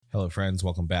Hello, friends.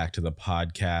 Welcome back to the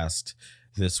podcast.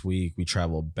 This week, we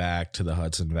travel back to the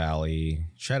Hudson Valley.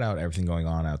 Shout out everything going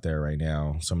on out there right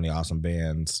now. So many awesome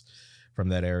bands from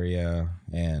that area.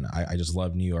 And I just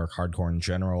love New York hardcore in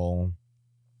general.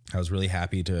 I was really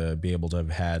happy to be able to have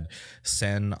had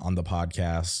Sen on the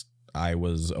podcast. I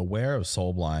was aware of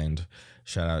Soulblind.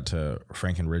 Shout out to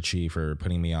Frank and Richie for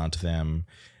putting me onto them.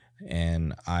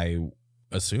 And I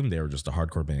assumed they were just a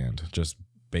hardcore band, just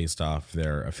based off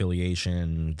their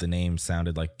affiliation. The name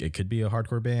sounded like it could be a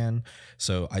hardcore band.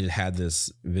 So I had this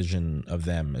vision of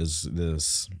them as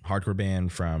this hardcore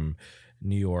band from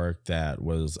New York that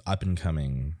was up and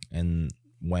coming. And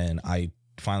when I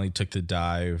finally took the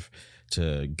dive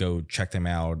to go check them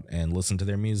out and listen to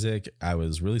their music, I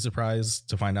was really surprised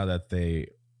to find out that they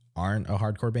aren't a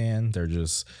hardcore band. They're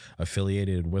just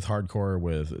affiliated with hardcore,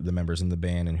 with the members in the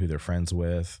band and who they're friends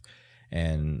with.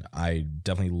 And I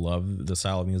definitely love the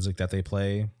style of music that they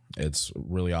play. It's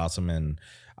really awesome, and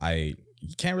I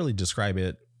can't really describe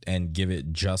it and give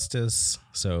it justice.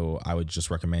 So I would just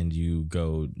recommend you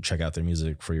go check out their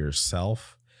music for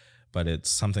yourself. But it's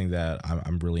something that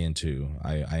I'm really into.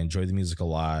 I enjoy the music a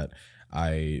lot.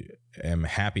 I am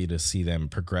happy to see them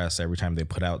progress every time they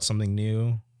put out something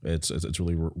new. It's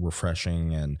really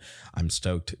refreshing, and I'm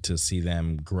stoked to see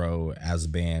them grow as a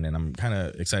band. And I'm kind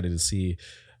of excited to see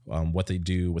what they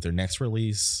do with their next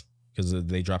release, because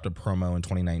they dropped a promo in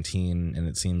 2019 and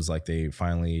it seems like they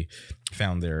finally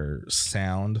found their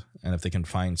sound, and if they can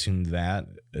fine tune that,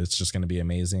 it's just going to be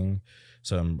amazing.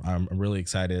 So I'm really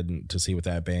excited to see what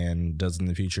that band does in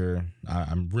the future.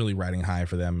 I'm really riding high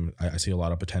for them. I see a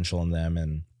lot of potential in them,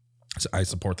 and I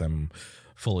support them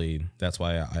fully. That's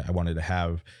why I wanted to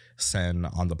have Sen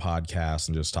on the podcast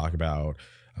and just talk about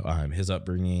his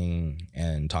upbringing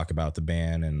and talk about the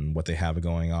band and what they have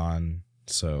going on.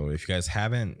 So if you guys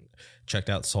haven't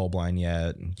checked out Soulblind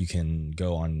yet, you can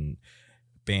go on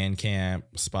Bandcamp,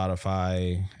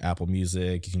 Spotify, Apple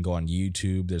Music. You can go on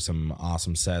YouTube. There's some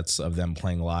awesome sets of them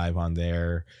playing live on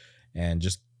there, and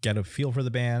just get a feel for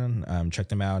the band. Check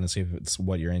them out and see if it's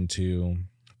what you're into.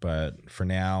 But for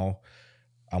now,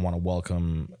 I want to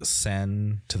welcome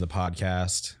Sen to the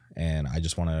podcast. And I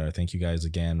just want to thank you guys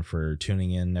again for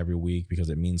tuning in every week, because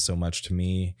it means so much to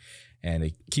me and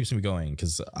it keeps me going.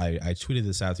 Because I tweeted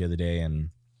this out the other day,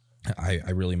 and I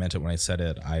really meant it when I said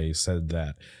it. I said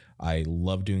that I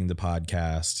love doing the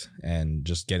podcast, and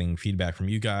just getting feedback from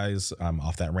you guys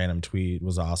off that random tweet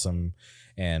was awesome.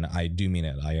 And I do mean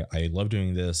it. I love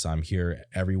doing this. I'm here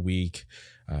every week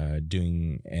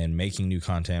doing and making new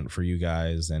content for you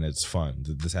guys, and it's fun.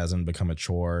 This hasn't become a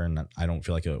chore, and I don't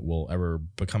feel like it will ever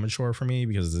become a chore for me,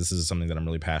 because this is something that I'm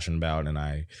really passionate about and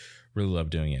I really love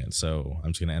doing it. So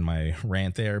I'm just going to end my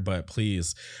rant there, but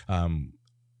please,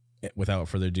 without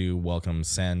further ado, welcome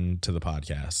Sen to the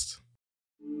podcast.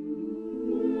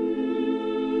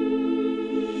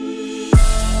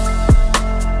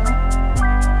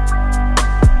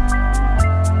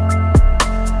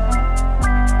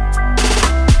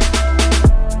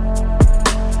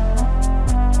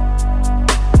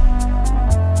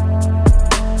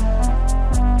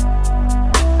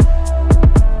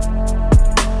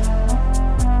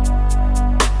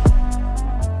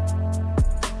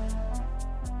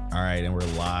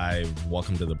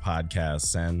 Welcome to the podcast,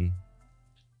 Sen.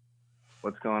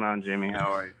 What's going on, Jimmy?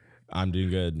 How are you? I'm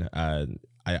doing good. I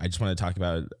just want to talk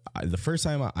about the first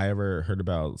time I ever heard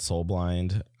about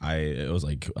Soulblind. It was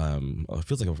like it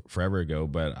feels like forever ago,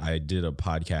 but I did a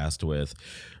podcast with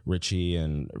Richie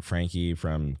and Frankie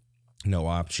from No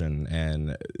Option,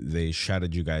 and they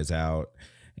shouted you guys out.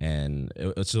 And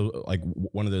it's like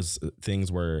one of those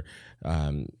things where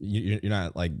you're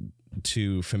not like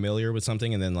too familiar with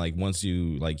something, and then like once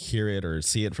you like hear it or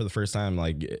see it for the first time,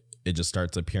 like it just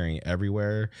starts appearing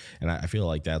everywhere. And I feel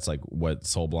like that's like what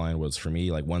Soulblind was for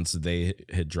me. Like once they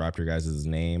had dropped your guys'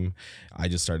 name, I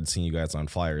just started seeing you guys on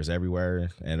flyers everywhere,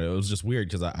 and it was just weird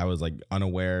because I was like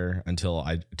unaware until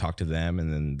I talked to them,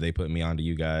 and then they put me onto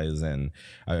you guys, and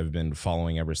I've been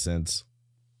following ever since.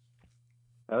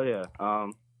 Oh yeah,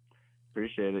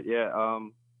 appreciate it. Yeah,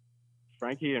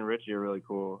 Frankie and Richie are really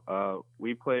cool.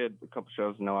 We played a couple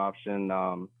shows, No Option.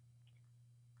 I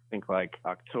think like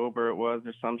October it was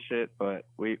or some shit, but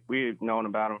we've known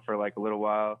about them for like a little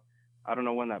while. I don't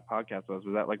know when that podcast was.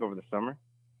 Was that like over the summer?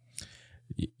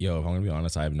 Yo, if I'm gonna be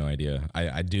honest, I have no idea.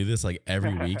 I do this like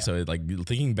every week, so like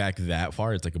thinking back that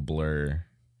far, it's like a blur.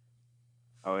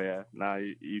 Oh yeah, nah,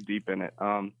 you deep in it.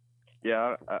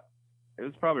 Yeah, it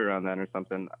was probably around then or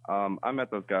something. I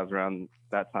met those guys around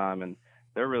that time, and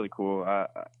they're really cool.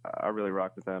 I really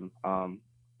rock with them.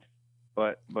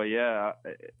 But yeah,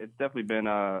 it's definitely been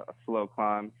a slow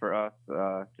climb for us.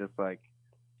 Just like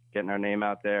getting our name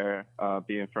out there,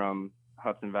 being from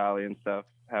Hudson Valley and stuff,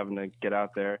 having to get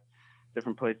out there,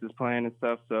 different places playing and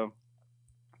stuff. So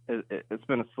it's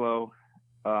been a slow,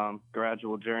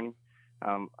 gradual journey.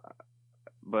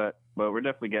 But we're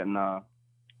definitely getting a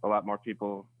lot more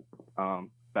people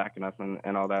backing us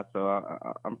and all that. So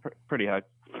I'm pretty hyped.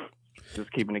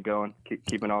 Just keeping it going,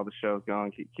 keeping all the shows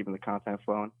going, keeping the content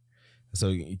flowing.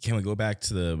 So can we go back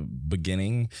to the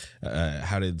beginning?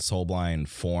 How did Soulblind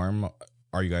form?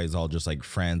 Are you guys all just like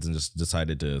friends and just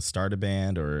decided to start a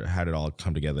band, or how did it all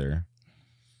come together?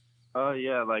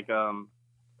 Yeah, like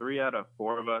 3 out of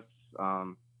 4 of us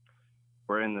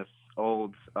were in this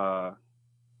older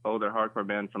hardcore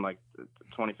band from like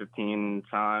 2015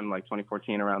 time, like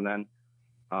 2014 around then.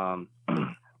 We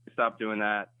stopped doing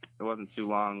that. It wasn't too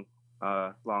long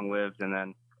lived, and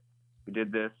then we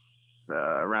did this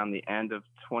around the end of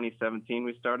 2017.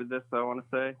 We started this, I want to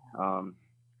say,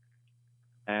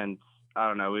 and I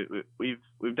don't know.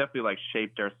 We've definitely like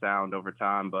shaped our sound over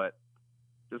time, but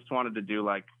just wanted to do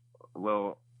like a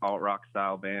little alt rock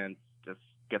style band, just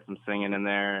get some singing in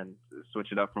there and switch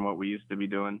it up from what we used to be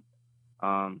doing.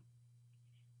 Our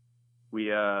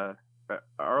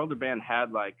older band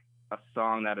had like a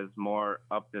song that is more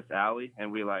up this alley,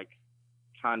 and we like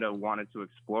kind of wanted to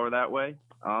explore that way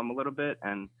a little bit,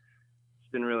 and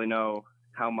just didn't really know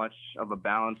how much of a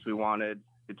balance we wanted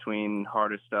between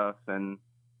harder stuff and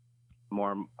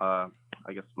more I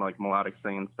guess like melodic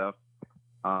singing stuff.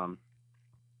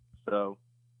 So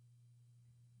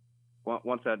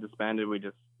once that disbanded, we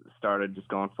just started just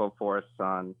going full force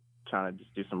on trying to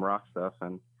just do some rock stuff,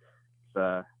 and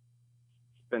it's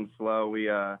been slow. We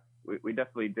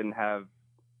definitely didn't have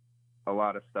a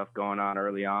lot of stuff going on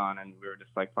early on, and we were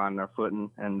just like finding our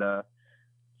footing and just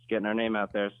getting our name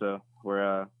out there. So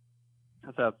we're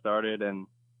that's how it started, and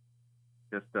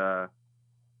just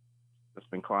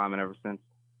been climbing ever since.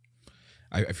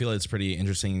 I feel it's pretty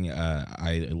interesting.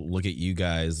 I look at you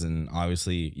guys, and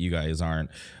obviously you guys aren't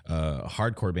a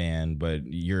hardcore band, but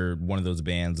you're one of those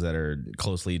bands that are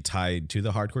closely tied to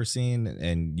the hardcore scene,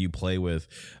 and you play with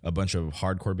a bunch of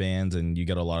hardcore bands, and you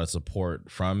get a lot of support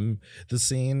from the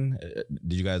scene.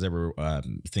 Did you guys ever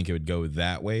think it would go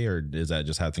that way, or is that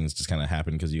just how things just kind of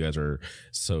happen because you guys are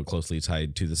so closely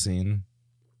tied to the scene?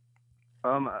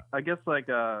 I guess like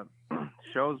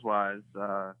shows wise,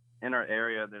 in our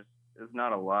area, there's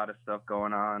not a lot of stuff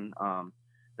going on.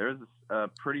 There's a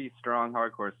pretty strong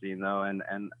hardcore scene though, and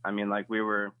I mean, like, we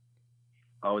were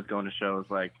always going to shows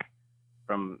like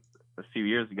from a few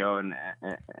years ago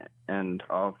and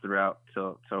all throughout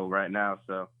till right now.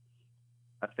 So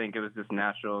I think it was just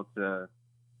natural to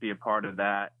be a part of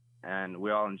that, and we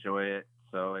all enjoy it.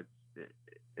 So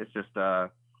it's just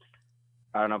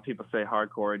I don't know, people say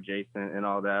hardcore adjacent and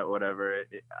all that, whatever.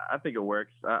 I think it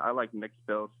works. I like mixed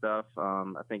bill stuff.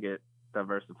 I think it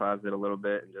diversifies it a little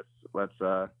bit and just lets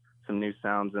some new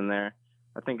sounds in there.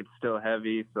 I think it's still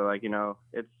heavy, so like, you know,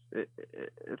 it's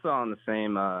all in the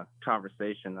same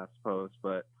conversation, I suppose.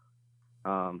 But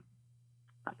I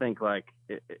think like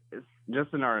it's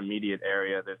just in our immediate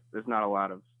area. There's not a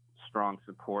lot of strong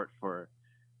support for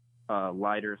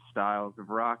lighter styles of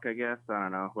rock, I guess. I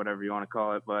don't know, whatever you want to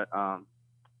call it, but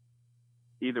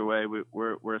either way,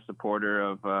 we're a supporter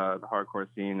of the hardcore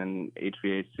scene and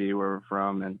HVAC, where we're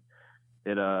from, and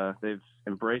they've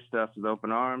embraced us with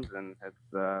open arms, and it's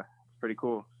pretty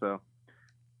cool. So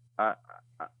I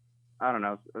don't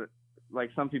know,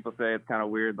 like some people say it's kind of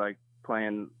weird, like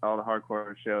playing all the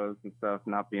hardcore shows and stuff,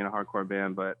 not being a hardcore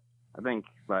band, but I think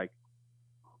like,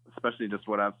 especially just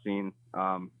what I've seen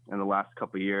in the last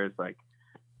couple of years, like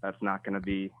that's not going to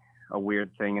be a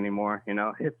weird thing anymore. You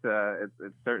know, it's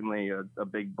certainly a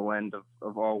big blend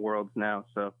of all worlds now.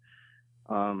 So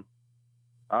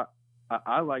I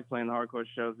like playing the hardcore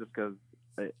shows just because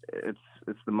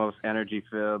it's the most energy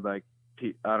filled. Like,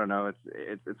 I don't know,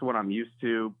 it's what I'm used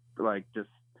to, like just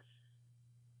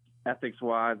ethics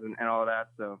wise and all that.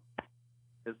 So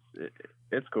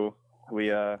it's cool.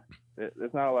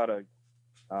 There's not a lot of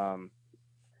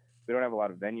we don't have a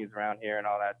lot of venues around here and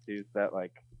all that too. So that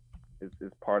like is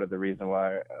part of the reason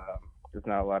why there's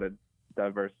not a lot of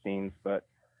diverse scenes. But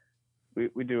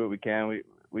we do what we can.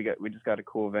 We just got a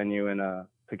cool venue in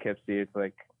Poughkeepsie. It's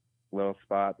like a little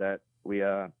spot that we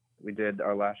did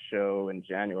our last show in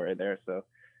January there. So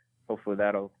hopefully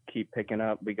that'll keep picking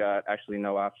up. We got actually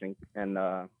No Option and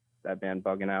that band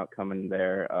Bugging Out coming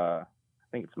there. I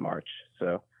think it's March.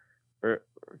 So we're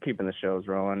keeping the shows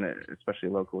rolling, especially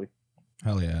locally.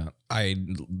 Hell yeah. I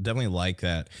definitely like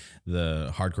that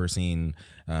the hardcore scene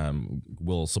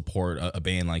will support a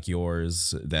band like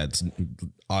yours that's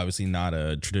obviously not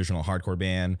a traditional hardcore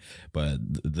band, but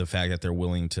the fact that they're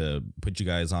willing to put you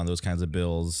guys on those kinds of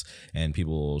bills and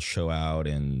people show out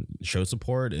and show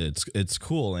support, it's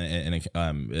cool, and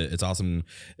it's awesome,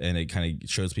 and it kind of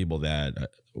shows people that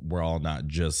we're all not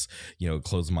just, you know,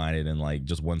 closed-minded and like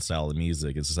just one style of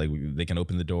music. It's just like they can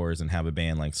open the doors and have a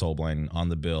band like Soulblind on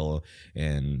the bill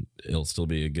and it'll still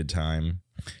be a good time.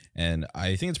 And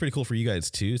I think it's pretty cool for you guys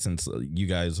too, since you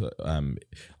guys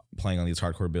playing on these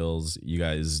hardcore bills, you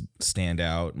guys stand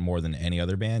out more than any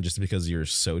other band just because you're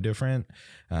so different.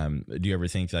 Do you ever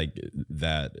think like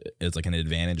that is like an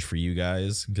advantage for you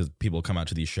guys, because people come out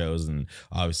to these shows and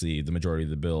obviously the majority of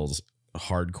the bills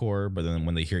hardcore, but then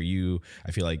when they hear you,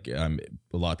 I feel like a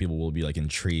lot of people will be like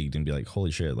intrigued and be like,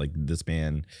 holy shit, like this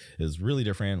band is really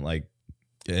different, like,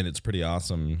 and it's pretty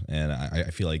awesome. And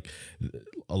I feel like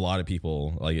a lot of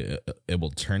people like it will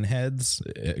turn heads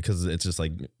because it's just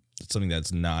like something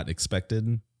that's not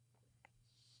expected.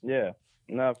 Yeah,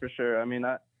 no, for sure. I mean,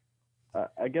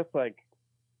 I guess like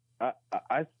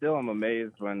I still am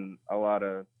amazed when a lot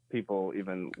of people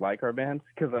even like our bands,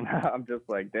 because I'm just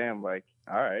like, damn, like,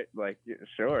 all right, like,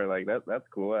 sure, like that's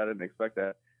cool. I didn't expect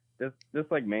that.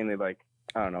 Just like mainly like,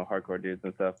 I don't know, hardcore dudes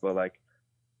and stuff, but like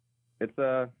it's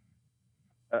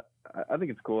I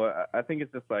think it's cool. I think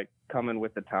it's just like coming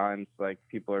with the times. Like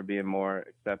people are being more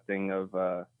accepting of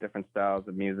different styles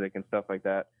of music and stuff like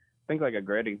that. I think like a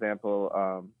great example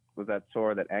was that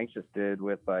tour that Anxious did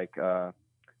with like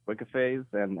Wicca Phase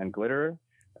and Glitterer.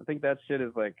 I think that shit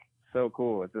is like so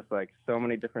cool. It's just like so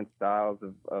many different styles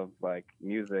of like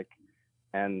music,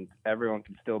 and everyone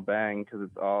can still bang because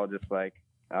it's all just like,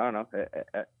 I don't know.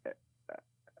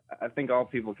 I think all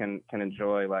people can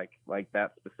enjoy like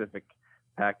that specific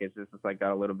package. It's just like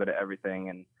got a little bit of everything,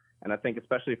 and I think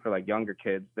especially for like younger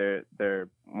kids, they're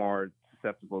more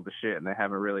susceptible to shit, and they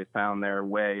haven't really found their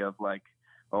way of like,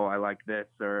 oh, I like this,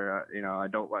 or you know, I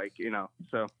don't like, you know.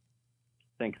 So I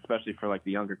think especially for like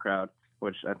the younger crowd,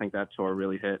 which I think that tour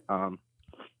really hit,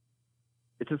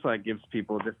 it just like gives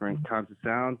people different kinds of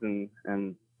sounds, and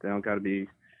they don't got to be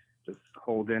just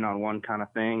holed in on one kind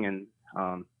of thing, and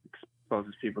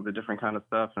exposes people to different kind of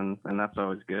stuff, and that's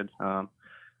always good.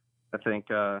 I think,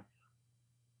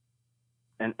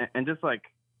 and just like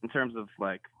in terms of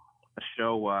like a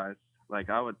show wise, like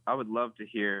I would love to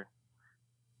hear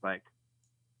like,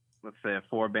 let's say a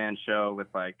 4-band show with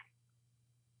like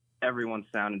everyone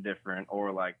sounding different,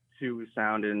 or like 2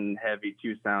 sounding heavy,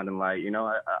 2 sounding light. You know,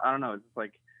 I don't know. It's just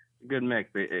like a good mix.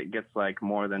 It gets like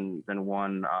more than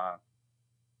one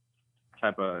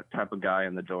type of guy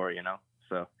in the door. You know,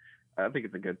 so I think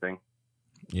it's a good thing.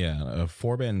 Yeah, a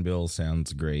 4-band bill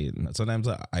sounds great. Sometimes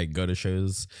I go to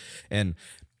shows, and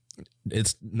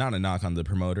it's not a knock on the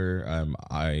promoter.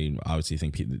 I obviously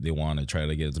think they want to try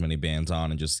to get as many bands on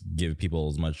and just give people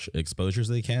as much exposure as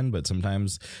they can. But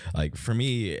sometimes, like for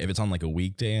me, if it's on like a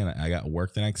weekday and I got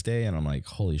work the next day, and I'm like,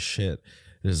 holy shit,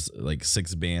 there's like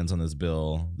 6 bands on this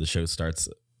bill. The show starts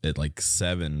at like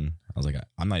 7. I was like,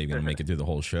 I'm not even gonna make it through the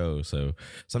whole show. So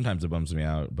sometimes it bums me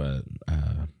out, but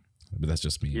that's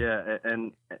just me. Yeah,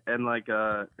 and like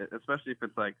especially if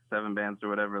it's like 7 bands or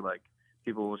whatever, like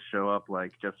people will show up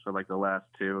like just for like the last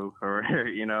 2, or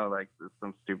you know, like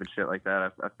some stupid shit like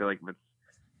that. I feel like if it's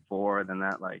 4, then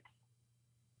that like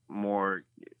more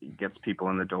gets people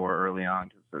in the door early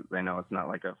on, because they know it's not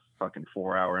like a fucking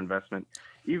 4-hour investment.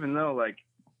 Even though like,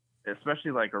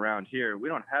 especially like around here, we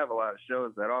don't have a lot of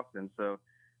shows that often. So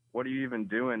what are you even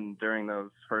doing during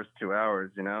those first 2 hours?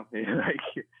 You know,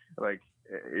 like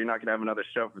you're not gonna have another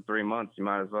show for 3 months. You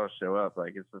might as well show up.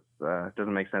 Like it's just it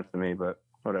doesn't make sense to me, but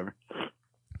whatever.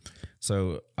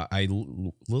 So I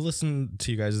listen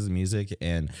to you guys' music,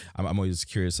 and I'm always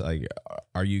curious, like,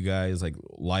 are you guys like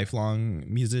lifelong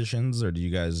musicians, or do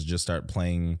you guys just start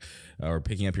playing or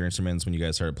picking up your instruments when you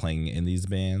guys started playing in these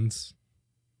bands?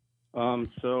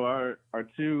 So our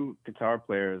 2 guitar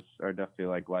players are definitely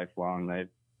like lifelong. They've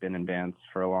been in bands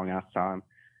for a long ass time.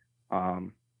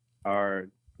 Our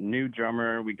new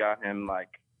drummer, we got him like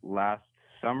last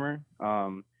summer.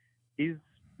 He's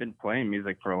been playing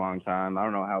music for a long time. I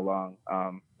don't know how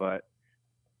long, but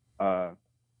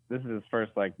this is his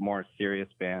first like more serious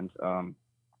band.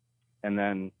 And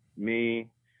then me,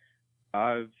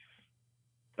 I've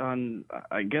done,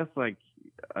 I guess like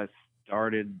I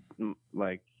started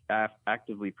like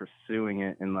actively pursuing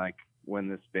it in like when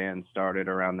this band started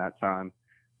around that time.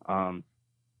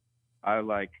 I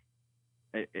like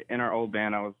in our old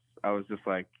band, I was just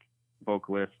like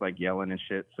vocalist, like yelling and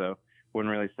shit. So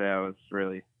wouldn't really say I was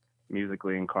really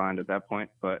musically inclined at that point.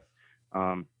 But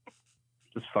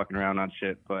just fucking around on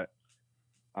shit. But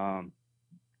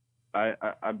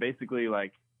I basically,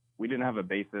 like, we didn't have a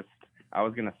bassist. I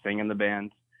was gonna sing in the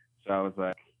band, so I was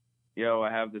like, yo,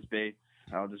 I have this bass.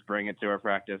 I'll just bring it to our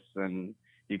practice, and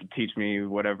you can teach me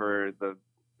whatever the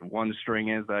one string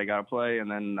is that I gotta play, and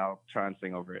then I'll try and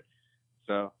sing over it.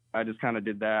 So I just kind of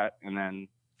did that, and then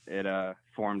it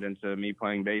formed into me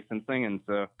playing bass and singing.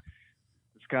 So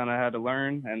just kind of had to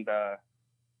learn, and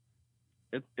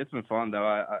it's been fun though.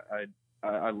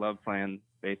 I love playing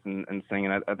bass and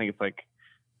singing. I think it's like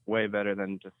way better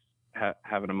than just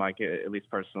having a mic, at least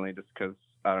personally, just because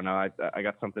I don't know. I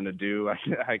got something to do. I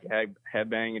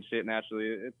headbang and shit naturally.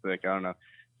 It's like, I don't know.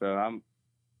 So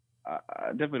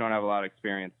I definitely don't have a lot of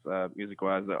experience music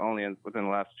wise. Only within the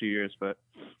last few years, but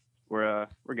we're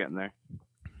getting there.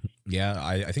 Yeah,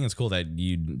 I think it's cool that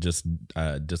you just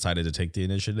decided to take the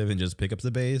initiative and just pick up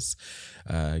the bass,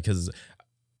 because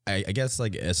I guess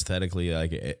like aesthetically,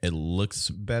 like it looks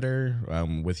better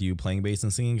with you playing bass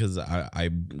and singing. Because I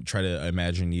try to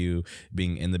imagine you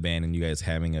being in the band and you guys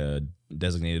having a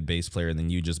designated bass player, and then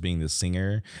you just being the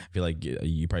singer. I feel like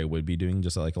you probably would be doing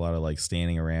just like a lot of like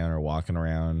standing around or walking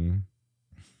around.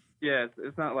 Yeah,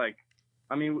 it's not like,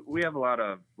 I mean, we have a lot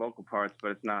of vocal parts,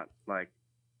 but it's not like,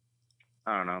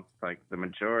 I don't know, like the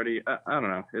majority. I don't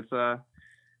know. It's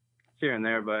here and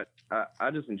there, but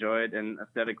I just enjoy it, and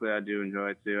aesthetically I do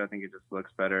enjoy it too. I think it just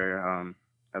looks better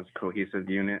as a cohesive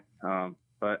unit.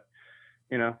 But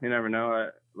you know, you never know.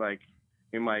 Like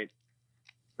we might,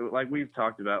 like we've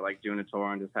talked about, like doing a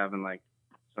tour and just having like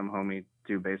some homie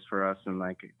do bass for us, and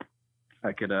like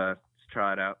I could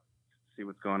try it out, see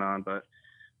what's going on. But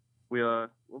we'll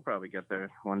probably get there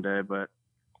one day. But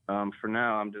for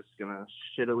now, I'm just gonna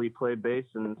shittily play bass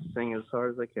and sing as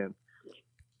hard as I can.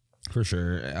 For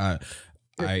sure.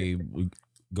 I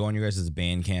go on your guys'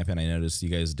 Bandcamp, and I noticed you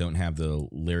guys don't have the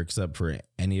lyrics up for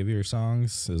any of your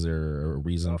songs. Is there a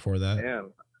reason for that?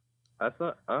 Damn. I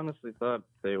honestly thought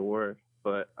they were,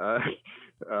 but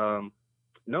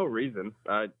no reason.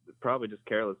 Probably just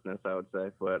carelessness, I would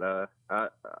say. But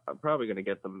I'm probably gonna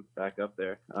get them back up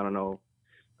there. I don't know.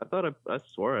 I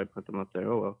swore I put them up there.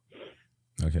 Oh well.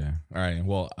 Okay. All right.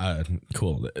 Well,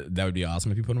 cool. That would be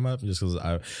awesome if you put them up, just because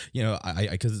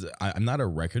I'm not a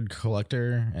record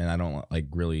collector, and I don't like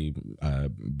really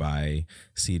buy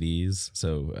CDs,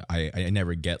 so I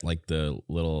never get like the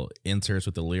little inserts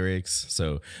with the lyrics.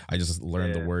 So I just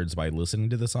learn the words by listening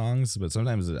to the songs. But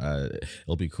sometimes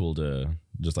it'll be cool to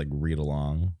just like read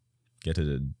along, get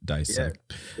to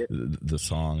dissect the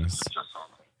songs.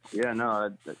 Yeah.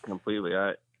 No, completely.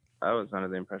 I was under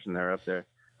the impression they're up there.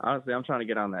 Honestly, I'm trying to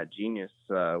get on that Genius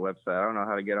website. I don't know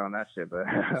how to get on that shit, but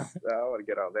I want to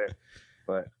get on there.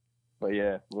 But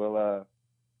yeah, we'll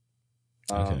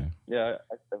okay. Yeah,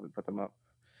 I definitely put them up.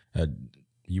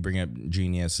 You bring up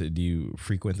Genius. Do you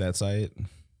frequent that site?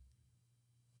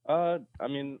 I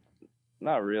mean,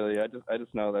 not really. I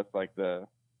just know that's like the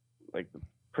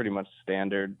pretty much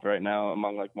standard right now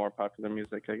among like more popular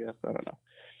music, I guess. I don't know.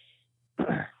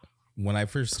 When I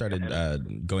first started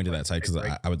going to that site, because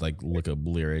I would like look up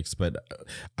lyrics, but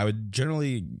I would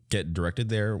generally get directed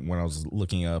there when I was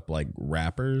looking up like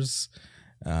rappers.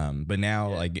 But now,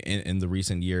 like in the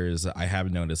recent years, I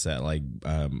have noticed that like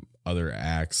other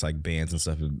acts, like bands and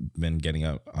stuff, have been getting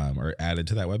up or added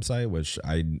to that website, which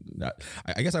I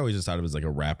guess I always just thought it was like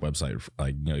a rap website,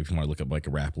 like, you know, if you want to look up like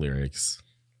rap lyrics.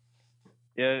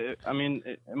 Yeah, I mean,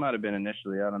 it might have been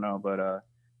initially, I don't know, but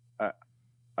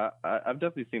I've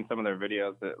definitely seen some of their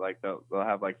videos that like they'll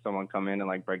have like someone come in and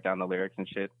like break down the lyrics and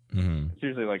shit. Mm-hmm. It's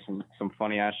usually like some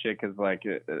funny ass shit, because like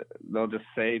they'll just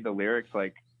say the lyrics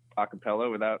like a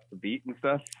cappella without the beat and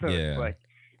stuff. So it's like,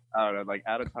 I don't know, like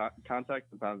out of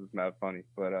context sometimes it's not funny,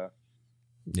 but I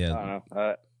don't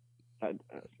know.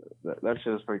 That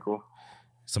shit is pretty cool.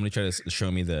 Somebody tried to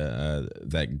show me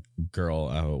that girl.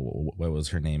 What was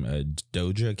her name?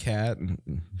 Doja Cat.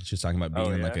 She was talking about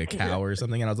being like a cow or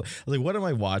something, and I was like, "What am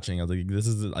I watching?" I was like, "This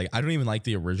is like, I don't even like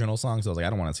the original song." So I was like, "I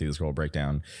don't want to see this girl break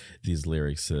down these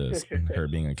lyrics to her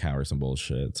being a cow or some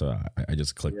bullshit." So I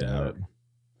just clicked out.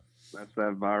 That's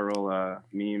that viral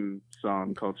meme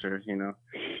song culture, you know.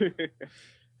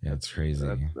 Yeah, it's crazy.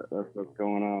 That's what's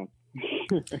going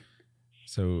on.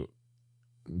 So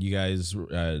you guys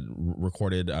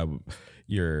recorded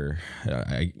your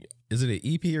is it an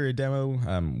EP or a demo?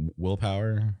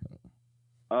 Willpower.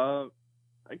 I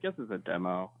guess it's a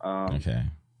demo. Okay,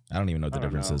 I don't even know what the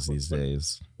difference is these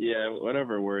days. Yeah,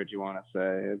 whatever word you want to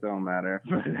say, it don't matter.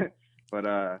 But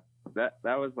that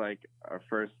was like our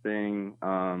first thing.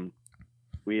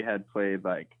 We had played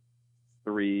like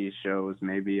 3 shows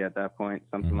maybe at that point,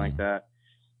 something like that.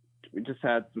 we just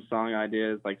had some song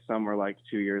ideas. Like some were like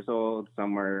 2 years old,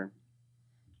 some were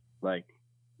like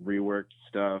reworked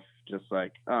stuff. Just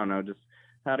like, I don't know, just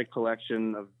had a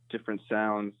collection of different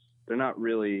sounds. They're not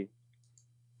really,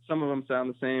 some of them sound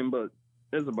the same, but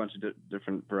there's a bunch of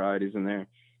different varieties in there.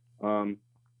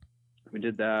 We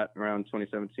did that around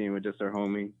 2017 with just our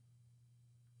homie.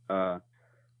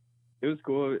 It was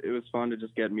cool. It was fun to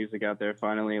just get music out there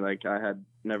finally. Like, I had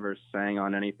never sang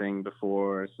on anything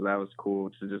before, so that was cool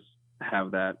to just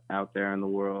have that out there in the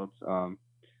world.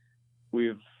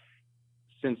 We've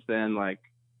since then, like,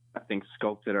 I think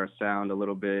sculpted our sound a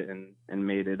little bit and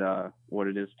made it what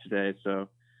it is today. So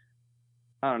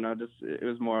I don't know, just it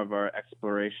was more of our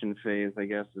exploration phase, I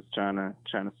guess, just trying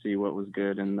to see what was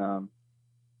good and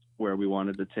where we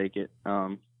wanted to take it.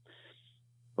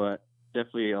 But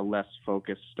definitely a less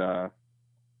focused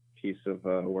piece of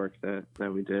work that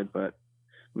we did, but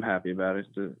I'm happy about it.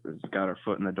 It's got our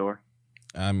foot in the door.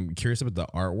 I'm curious about the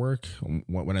artwork.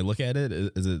 When I look at it,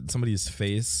 is it somebody's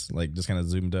face, like just kind of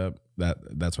zoomed up?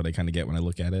 That's what I kind of get when I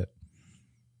look at it.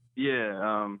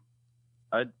 Yeah,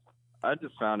 I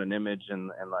just found an image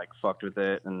and like fucked with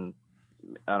it, and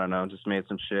I don't know, just made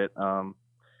some shit.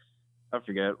 I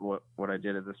forget what I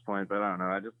did at this point, but I don't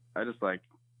know. I just like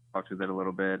fucked with it a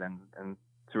little bit and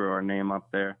threw our name up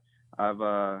there.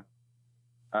 I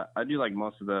do like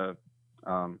most of the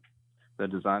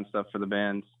design stuff for the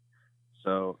band.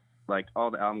 So like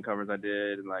all the album covers I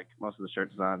did and like most of the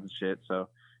shirt designs and shit. So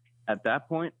at that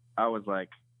point I was like,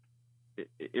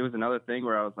 it was another thing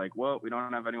where I was like, well, we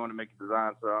don't have anyone to make a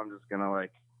design, so I'm just gonna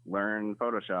like learn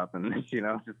Photoshop and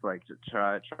just like to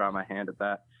try my hand at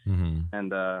that. Mm-hmm.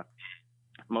 And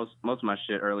most of my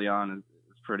shit early on is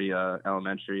pretty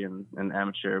elementary and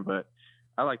amateur, but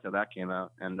I liked how that came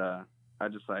out, and I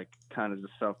just like kind of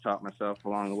just self-taught myself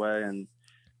along the way and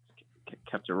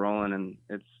kept it rolling, and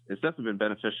it's definitely been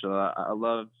beneficial. I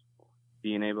love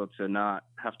being able to not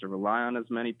have to rely on as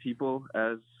many people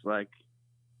as like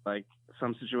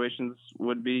some situations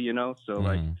would be, so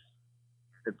like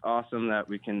it's awesome that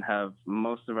we can have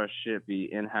most of our shit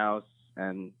be in-house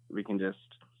and we can just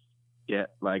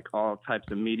get like all types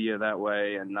of media that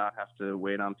way and not have to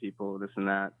wait on people, this and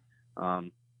that.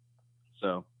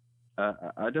 So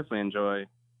I definitely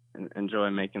enjoy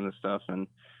making this stuff and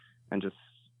just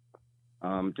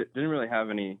didn't really have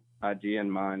any idea in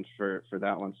mind for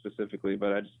that one specifically,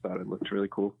 but I just thought it looked really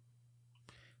cool.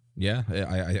 Yeah,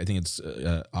 I think it's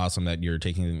awesome that you're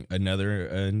taking another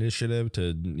initiative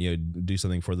to do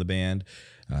something for the band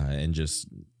and just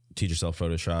teach yourself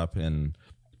Photoshop. And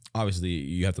obviously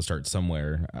you have to start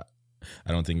somewhere.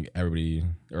 I don't think everybody,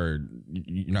 or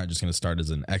you're not just going to start as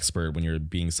an expert when you're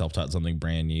being self-taught something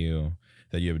brand new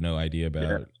that you have no idea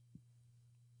about.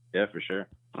 Yeah, for sure.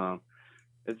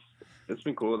 It's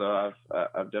been cool though.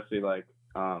 I've definitely like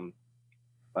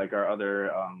our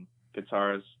other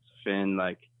guitarist Finn,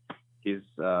 like he's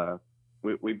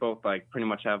we both like pretty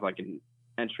much have like an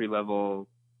entry level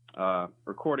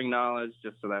recording knowledge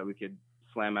just so that we could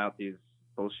slam out these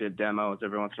bullshit demos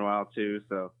every once in a while too.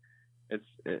 So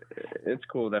it's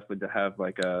cool definitely to have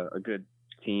like a good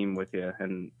team with you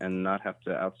and not have to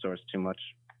outsource too much.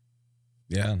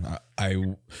 Yeah,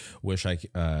 I wish I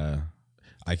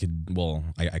could, well,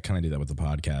 I kind of do that with the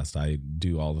podcast. I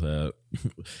do all the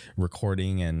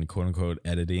recording and quote unquote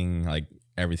editing, like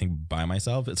everything by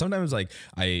myself. Sometimes like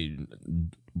I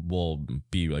will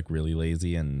be like really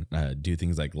lazy and do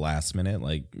things like last minute,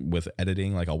 like with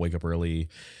editing, like I'll wake up early,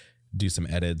 do some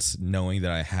edits knowing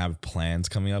that I have plans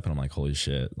coming up, and I'm like, holy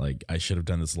shit, like I should have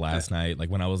done this last night. Like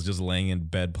when I was just laying in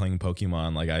bed playing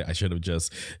Pokemon, like I should have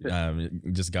just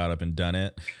got up and done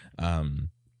it.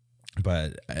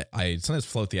 But I sometimes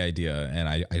float the idea, and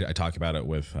I talk about it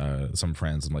with some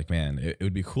friends. I'm like, man, it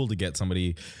would be cool to get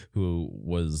somebody who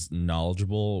was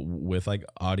knowledgeable with like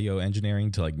audio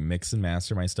engineering to like mix and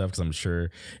master my stuff, because I'm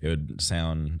sure it would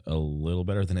sound a little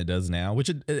better than it does now. Which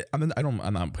I'm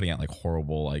not putting out like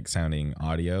horrible like sounding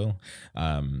audio.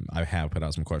 I have put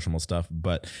out some questionable stuff,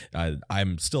 but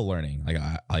I'm still learning. Like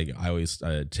I always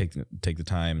take the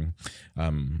time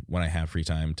when I have free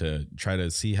time to try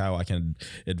to see how I can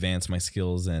advance my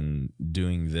skills in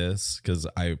doing this, because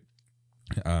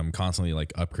I'm constantly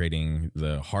like upgrading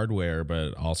the hardware,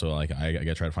 but also like I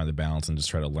gotta try to find the balance and just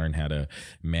try to learn how to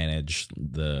manage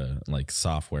the like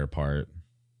software part.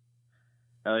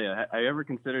 Oh yeah, have you ever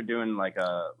considered doing like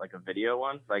a video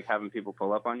one, like having people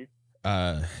pull up on you?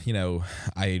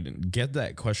 I get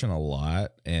that question a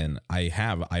lot, and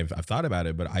I've thought about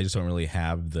it, but I just don't really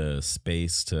have the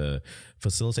space to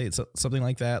facilitate something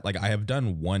like that. Like I have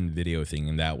done one video thing,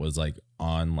 and that was like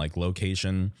on like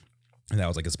location. And that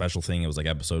was like a special thing. It was like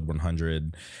episode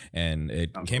 100, and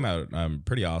it came out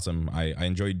pretty awesome. I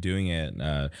enjoyed doing it.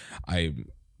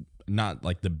 I'm not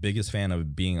like the biggest fan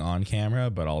of being on camera,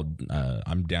 but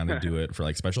I'm down to do it for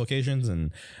like special occasions.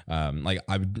 And like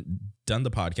I've done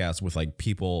the podcast with like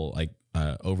people like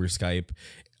over Skype,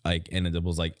 like, and it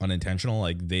was like unintentional.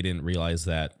 Like they didn't realize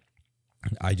that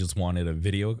I just wanted a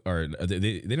video, or they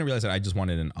didn't realize that I just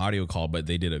wanted an audio call, but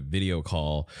they did a video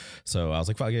call. So I was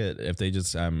like, fuck it. If they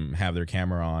just have their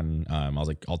camera on, I was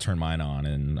like, I'll turn mine on.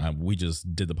 And we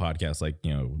just did the podcast, like,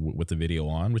 you know, with the video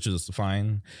on, which is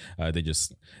fine. They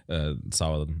just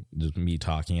saw just me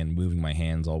talking and moving my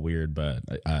hands all weird. But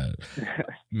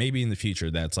maybe in the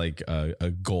future, that's like a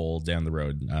goal down the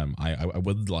road. I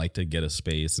would like to get a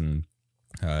space, and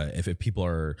if people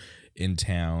are in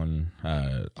town,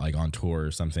 like on tour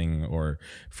or something, or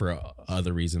for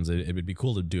other reasons, it would be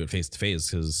cool to do it face to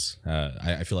face, because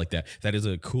I feel like that is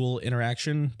a cool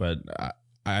interaction. But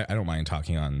I don't mind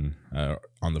talking on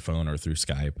the phone or through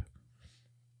Skype.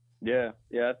 Yeah,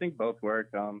 I think both work.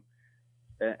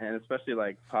 And especially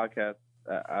like podcasts,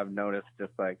 I've noticed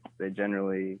just like they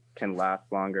generally can last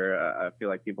longer. I feel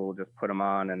like people will just put them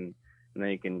on, and then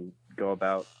you can go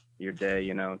about your day,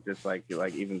 you know, just like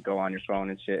even go on your phone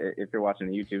and shit. If you're watching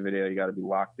a YouTube video, you got to be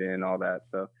locked in, all that.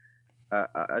 So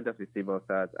I definitely see both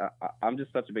sides. I'm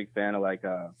just such a big fan of like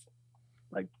I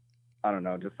don't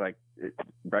know, just like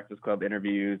Breakfast Club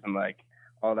interviews and like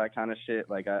all that kind of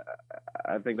shit. Like I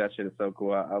think that shit is so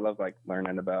cool. I love like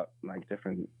learning about like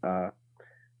different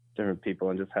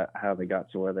people and just how they got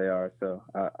to where they are. So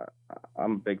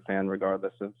I'm a big fan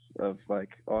regardless of like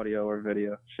audio or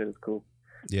video. Shit is cool.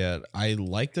 Yeah, I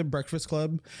like the Breakfast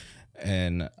Club,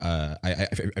 and I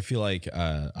feel like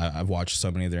I've watched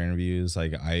so many of their interviews.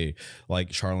 Like I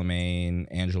like Charlemagne,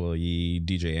 Angela Yee,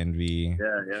 DJ Envy.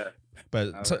 Yeah.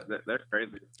 But they're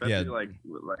crazy, especially like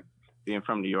being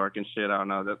from New York and shit. I don't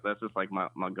know. That's just like my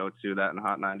go-to. That and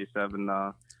Hot 97.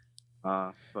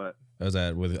 But was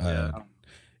that with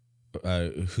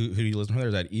who do you listen to?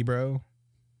 Is that Ebro?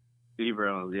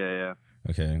 Ebro, yeah.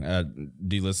 Okay.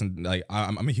 Do you listen? Like,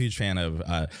 I'm a huge fan of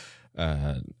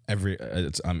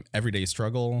Everyday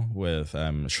Struggle with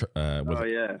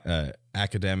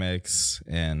Academics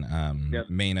and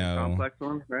Mano. Complex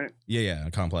one, right? Yeah,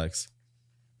 Complex.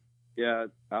 Yeah,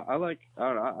 I like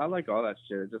all that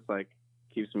shit. It just like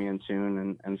keeps me in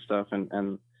tune and stuff,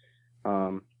 and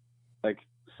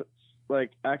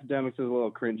like Academics is a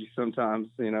little cringy sometimes,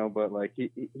 you know, but like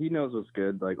he knows what's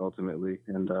good, like ultimately,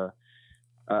 and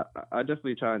I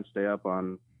definitely try and stay up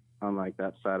on like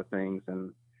that side of things,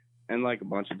 and like a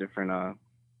bunch of different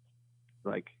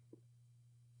like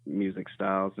music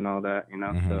styles and all that, you know.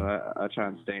 Mm-hmm. So I try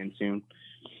and stay in tune.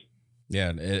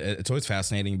 Yeah, it's always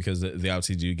fascinating because they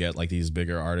obviously do get like these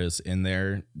bigger artists in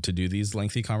there to do these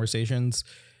lengthy conversations.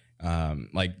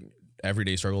 Like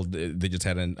Everyday Struggle, they just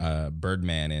had a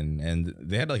Birdman and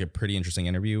they had like a pretty interesting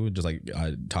interview, just like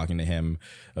talking to him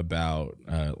about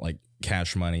like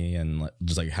Cash Money and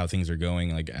just like how things are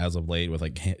going like as of late with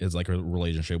like his like a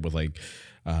relationship with like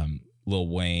Lil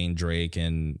Wayne, Drake,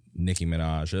 and Nicki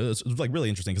Minaj. It was like really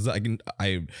interesting because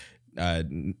I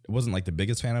wasn't like the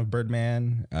biggest fan of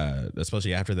Birdman,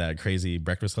 especially after that crazy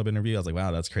Breakfast Club interview. I was like,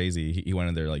 wow, that's crazy. He went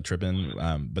in there like tripping,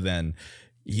 but then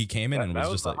he came in and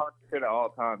was just like, hard shit at all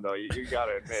time though. You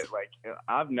gotta admit, like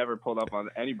I've never pulled up on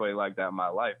anybody like that in my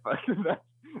life.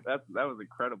 that was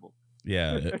incredible.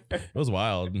 Yeah, it was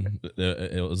wild.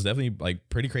 It was definitely like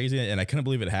pretty crazy, and I couldn't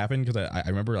believe it happened because I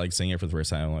remember like seeing it for the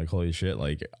first time. I'm like, holy shit!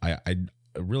 Like I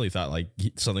really thought like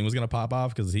something was gonna pop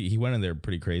off because he went in there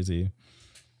pretty crazy.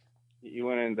 He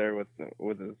went in there with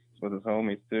his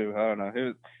homies too. I don't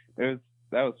know.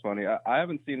 That was funny. I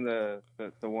haven't seen the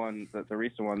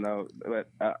recent one though, but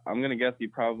I'm gonna guess he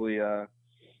probably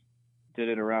did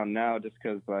it around now just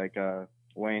because like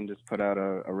Wayne just put out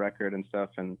a record and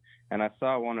stuff, and I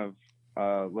saw one of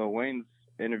Lil Wayne's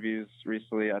interviews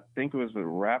recently. I think it was with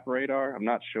Rap Radar. I'm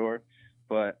not sure,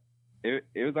 but it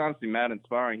was honestly mad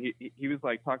inspiring. He was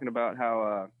like talking about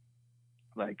how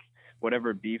like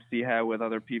whatever beefs he had with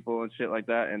other people and shit like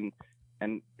that, and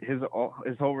his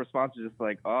whole response is just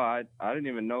like, oh, I didn't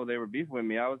even know they were beefing with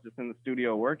me. I was just in the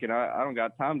studio working. I don't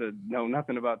got time to know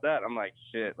nothing about that. I'm like,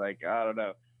 shit, like I don't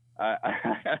know.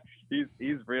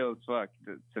 He's real as fuck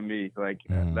to me. Like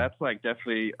that's like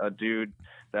definitely a dude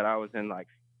that I was in like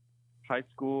high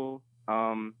school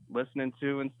listening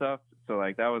to and stuff. So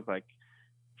like that was like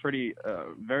pretty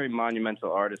very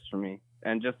monumental artist for me.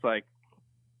 And just like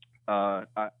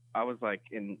I was like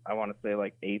in, I want to say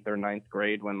like 8th or 9th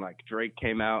grade when like Drake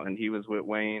came out and he was with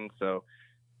Wayne. So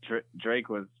Drake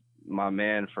was my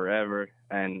man forever,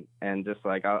 and just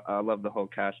like I love the whole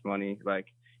Cash Money, like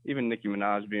even Nicki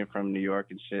Minaj being from New York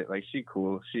and shit, like she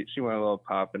cool, she went a little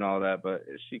pop and all that, but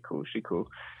she cool.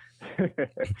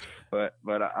 but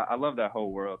I love that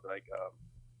whole world, like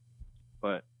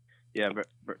but yeah,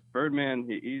 Birdman,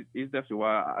 he's definitely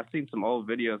wild. I've seen some old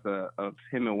videos of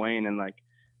him and Wayne, and like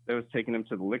they was taking him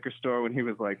to the liquor store when he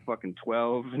was like fucking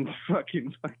 12 and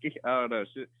fucking I don't know,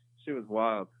 shit was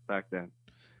wild back then.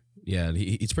 Yeah,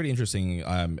 he's pretty interesting.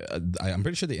 I'm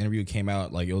pretty sure the interview came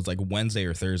out like it was like Wednesday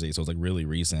or Thursday, so it was like really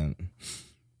recent.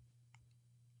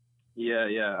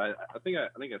 Yeah. I think I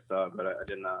saw it, but I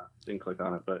didn't click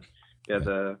on it. But yeah,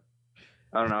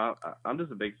 I don't know. I'm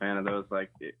just a big fan of those.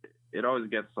 Like it always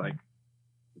gets like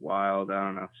wild. I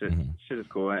don't know. Shit is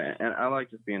cool, and I like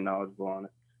just being knowledgeable on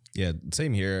it. Yeah,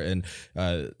 same here. And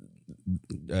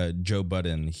Joe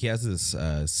Budden, he has this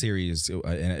series,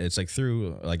 and it's like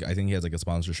through like I think he has like a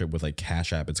sponsorship with like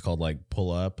Cash App. It's called like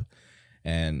Pull Up,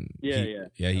 and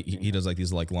he does like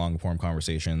these like long form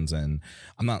conversations. And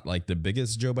I'm not like the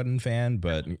biggest Joe Budden fan,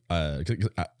 but I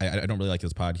don't really like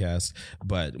his podcast.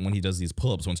 But when he does these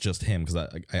pull ups, when it's just him, because I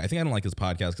think I don't like his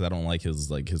podcast because I don't like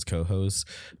his co-hosts.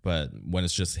 But when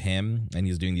it's just him and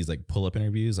he's doing these like pull up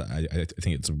interviews, I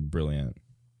think it's brilliant.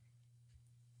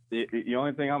 The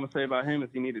only thing I'm gonna say about him is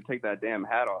he need to take that damn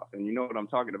hat off, and you know what I'm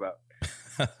talking about.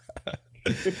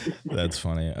 That's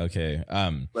funny. Okay.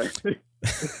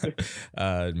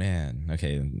 Man.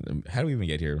 Okay. How do we even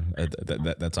get here?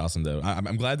 That's awesome though.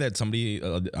 I'm glad that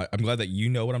I'm glad that you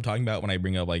know what I'm talking about when I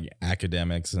bring up like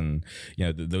academics and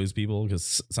those people,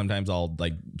 because sometimes I'll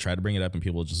like try to bring it up and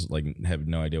people just like have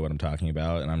no idea what I'm talking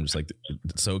about, and I'm just like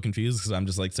so confused because I'm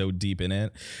just like so deep in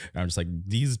it. And I'm just like,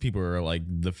 these people are like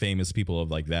the famous people of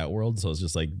like that world, so it's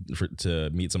just like to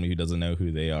meet somebody who doesn't know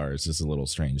who they are, it's just a little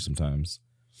strange sometimes.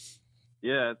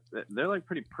 Yeah, they're like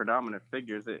pretty predominant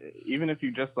figures. Even if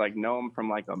you just like know them from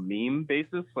like a meme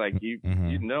basis, like you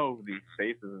know these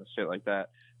faces and shit like that.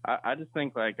 I just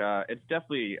think like it's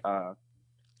definitely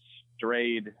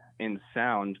strayed in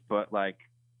sound, but like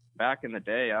back in the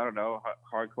day, I don't know,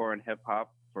 hardcore and hip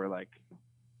hop were like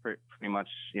pretty much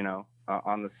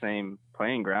on the same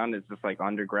playing ground. It's just like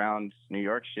underground New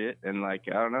York shit, and like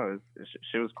I don't know,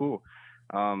 shit was cool.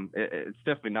 It's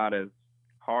definitely not as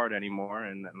hard anymore,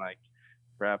 and like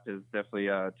rap has definitely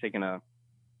taken a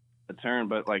turn,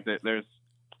 but like there's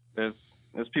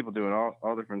people doing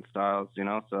all different styles,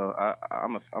 so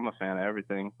I'm a fan of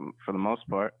everything for the most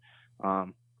part,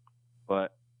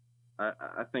 but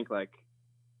I think like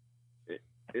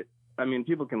I mean,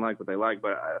 people can like what they like,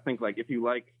 but I think like if you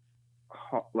like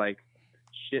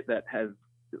shit that has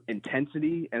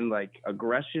intensity and like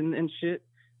aggression and shit,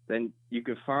 then you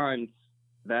could find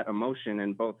that emotion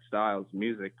in both styles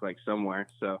music like somewhere.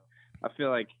 So I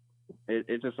feel like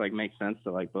it just like makes sense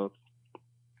to like both.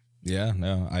 Yeah,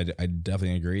 no, I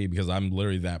definitely agree, because I'm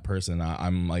literally that person.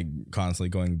 I'm like constantly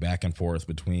going back and forth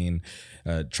between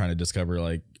trying to discover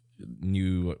like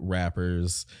new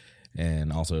rappers,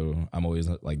 and also I'm always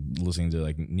like listening to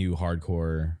like new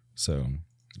hardcore. So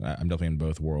I'm definitely in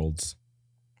both worlds.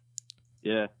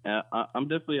 Yeah, I'm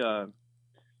definitely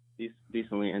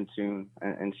decently in tune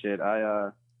and shit.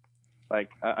 I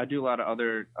do a lot of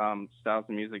other styles of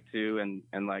music too,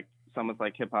 and like some with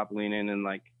like hip hop leaning and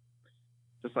like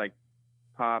just like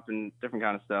pop and different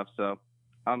kind of stuff. So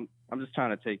I'm just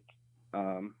trying to take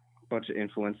a bunch of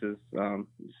influences,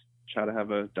 just try to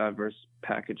have a diverse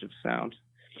package of sound.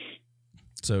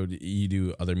 So do you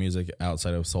do other music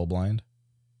outside of Soul Blind?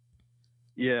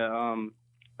 Yeah,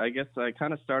 I guess I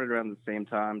kind of started around the same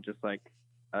time. Just like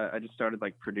I just started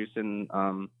like producing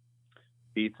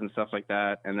beats and stuff like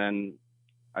that, and then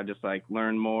I just like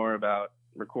learned more about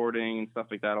recording and stuff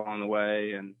like that along the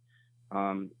way, and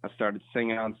I started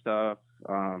singing on stuff.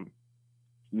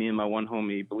 Me and my one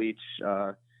homie Bleach,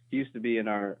 he used to be in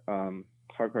our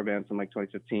hardcore band from like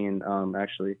 2015.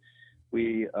 Actually,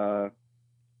 we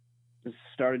just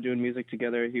started doing music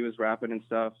together. He was rapping and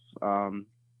stuff.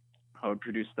 I would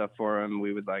produce stuff for him.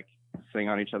 We would like sing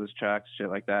on each other's tracks, shit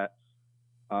like that.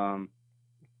 And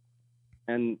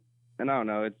I don't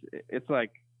know, it's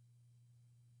like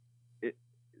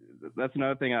that's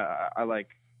another thing I like.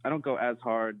 I don't go as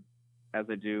hard as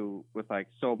I do with like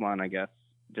Soul Blind, I guess,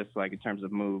 just like in terms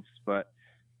of moves. But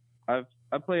I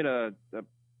played a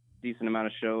decent amount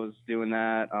of shows doing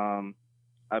that.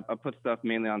 I put stuff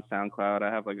mainly on SoundCloud.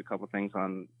 I have like a couple things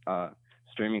on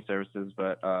streaming services,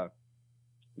 but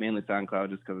mainly SoundCloud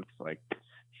just because it's like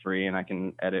free and I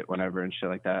can edit whenever and shit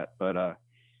like that. But I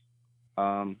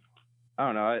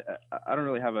don't know. I don't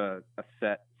really have a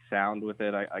set sound with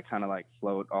it. I kind of like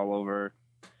float all over.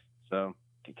 So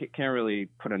can't really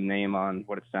put a name on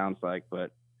what it sounds like,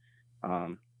 but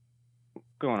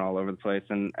going all over the place.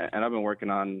 And I've been working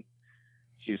on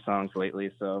a few songs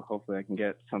lately, so hopefully I can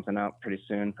get something out pretty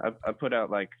soon. I put out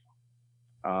like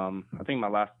I think my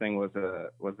last thing was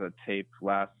a tape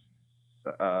last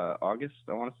August,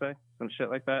 I want to say, some shit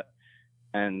like that.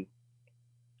 And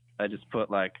I just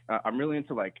put like I'm really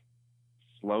into like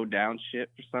slow down shit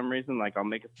for some reason. Like I'll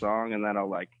make a song and then I'll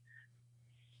like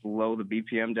slow the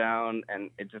BPM down, and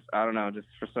it just, I don't know, just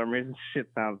for some reason shit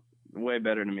sounds way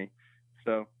better to me.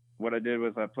 So what I did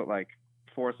was I put like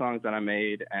 4 songs that I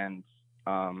made and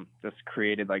just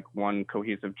created like one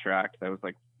cohesive track that was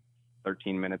like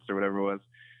 13 minutes or whatever it was.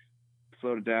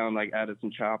 Slowed it down, like added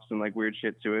some chops and like weird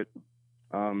shit to it.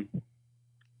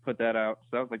 Put that out.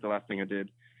 So that was like the last thing I did.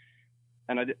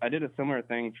 And I did a similar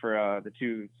thing for the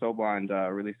 2 Soulblind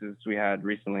releases we had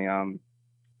recently.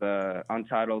 The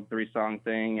Untitled 3-song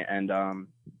thing and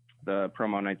the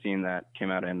Promo 19 that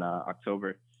came out in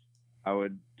October. I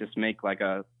would just make like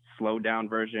a slow down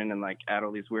version and like add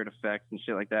all these weird effects and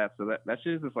shit like that. So that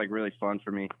shit is just like really fun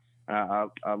for me. I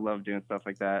love doing stuff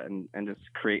like that and just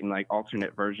creating like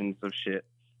alternate versions of shit.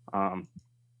 And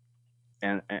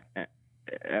I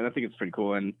think it's pretty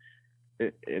cool. And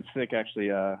it's sick actually.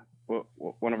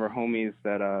 One of our homies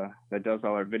that does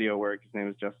all our video work, his name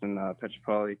is Justin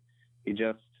Petrapoli. He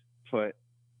just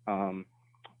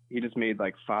made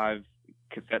like 5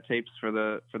 cassette tapes for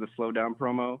the Slow Down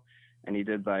promo, and he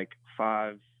did like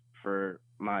 5 for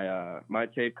my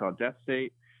tape called Death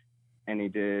State, and he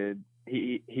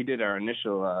did our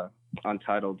initial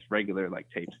Untitled regular like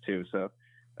tapes too. So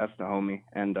that's the homie,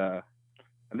 and I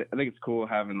think it's cool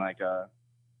having like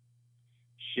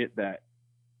shit that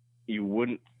you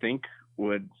wouldn't think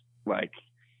would like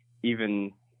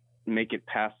even make it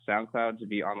past SoundCloud to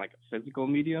be on like a physical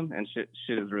medium, and shit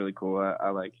is really cool.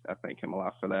 I thank him a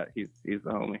lot for that. He's the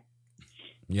homie.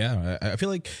 Yeah, I feel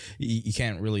like you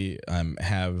can't really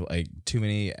have like too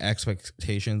many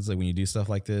expectations like when you do stuff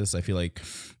like this. I feel like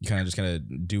you kind of just kind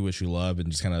of do what you love and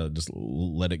just kind of just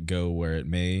let it go where it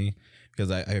may. Because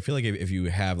I feel like if you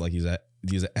have like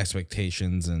these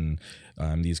expectations and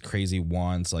these crazy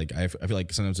wants, like I feel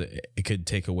like sometimes it could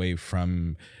take away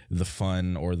from the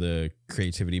fun or the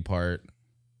creativity part.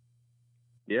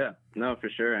 Yeah, no, for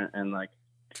sure. And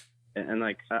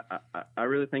I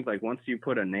really think like once you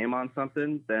put a name on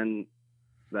something, then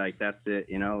like that's it,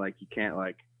 you know, like you can't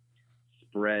like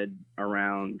spread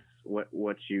around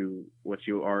what you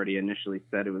already initially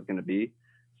said it was going to be.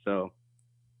 So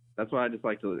that's why I just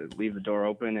like to leave the door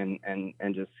open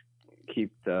and just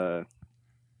keep the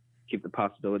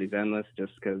possibilities endless,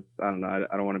 just because I don't know,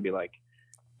 I don't want to be like,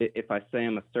 if I say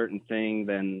I'm a certain thing,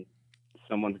 then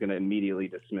someone's going to immediately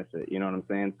dismiss it, you know what I'm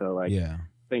saying? So like, yeah.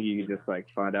 I think you can just like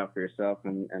find out for yourself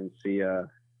and see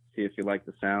if you like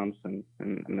the sounds and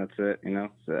that's it, you know.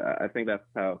 So I think that's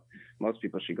how most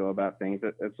people should go about things.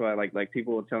 That's why like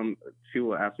people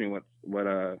will ask me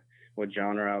what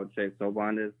genre I would say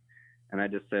Soulblind is, and I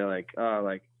just say like, oh,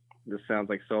 like this sounds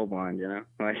like Soulblind, you know.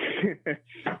 Like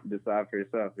decide for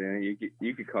yourself, you know.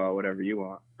 You could call it whatever you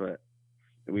want, but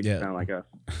we just sound like us.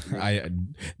 I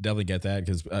definitely get that,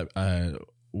 because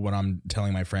when I'm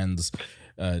telling my friends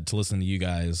to listen to you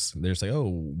guys, they're just like, oh,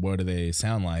 what do they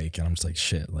sound like? And I'm just like,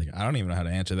 shit, like I don't even know how to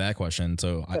answer that question.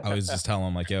 So I always just tell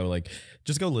them like, yo, like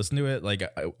just go listen to it. Like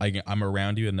I'm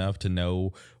around you enough to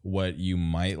know what you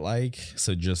might like,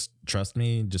 so just trust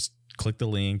me, just click the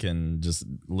link and just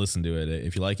listen to it.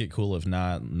 If you like it, cool. If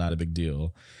not a big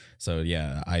deal. So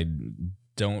yeah, I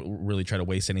don't really try to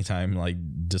waste any time like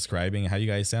describing how you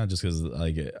guys sound, just because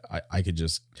like I could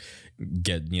just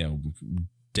get, you know,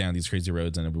 down these crazy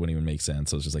roads and it wouldn't even make sense.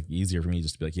 So it's just like easier for me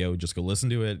just to be like, yo, just go listen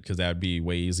to it, because that would be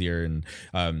way easier, and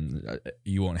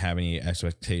you won't have any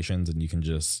expectations and you can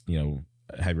just, you know,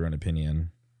 have your own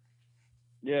opinion.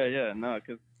 Yeah, no,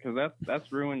 because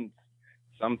that's ruined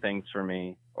some things for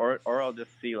me, or I'll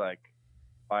just see like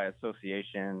by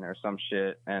association or some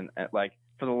shit, and like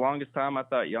for the longest time I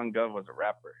thought Young Gov was a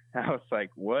rapper. I was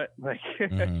like, what? Like,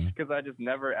 because I just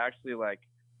never actually like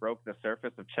broke the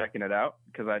surface of checking it out,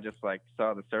 because I just like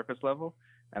saw the surface level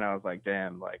and I was like,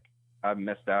 damn, like I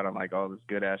missed out on like all this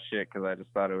good ass shit because I just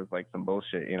thought it was like some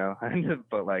bullshit, you know.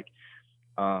 But like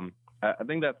I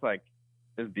think that's like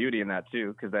there's beauty in that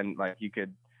too, because then like you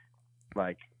could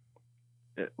like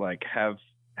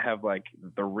have like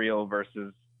the real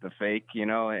versus the fake, you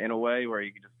know, in a way where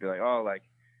you could just be like, oh, like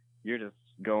you're just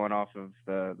going off of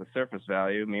the surface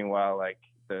value, meanwhile like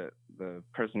the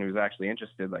person who's actually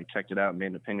interested like checked it out and made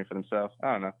an opinion for themselves.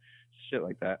 I don't know, shit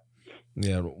like that.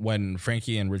 Yeah, when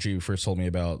Frankie and Richie first told me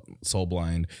about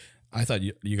Soulblind, I thought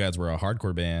you guys were a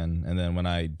hardcore band, and then when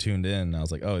I tuned in, I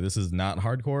was like, oh, this is not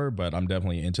hardcore, but I'm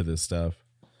definitely into this stuff.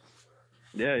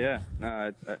 Yeah. No,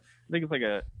 I think it's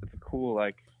a cool,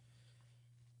 like,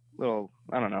 little,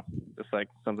 I don't know, just like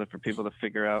something for people to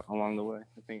figure out along the way.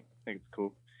 I think it's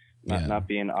cool. Not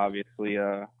being obviously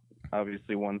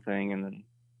one thing and then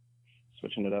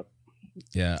switching it up.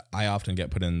 Yeah, I often get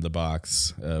put in the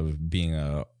box of being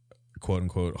a quote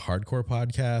unquote hardcore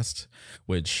podcast,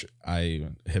 which I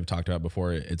have talked about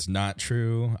before. It's not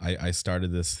true. I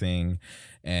started this thing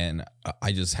and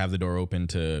I just have the door open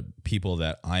to people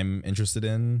that I'm interested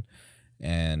in.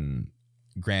 And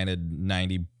granted,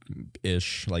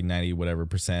 90-ish, like 90 whatever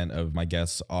 % of my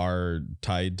guests are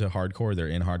tied to hardcore. They're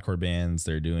in hardcore bands.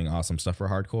 They're doing awesome stuff for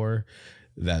hardcore.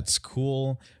 That's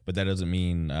cool, but that doesn't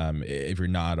mean if you're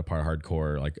not a part of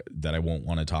hardcore, like that I won't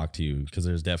want to talk to you, because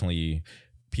there's definitely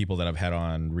people that I've had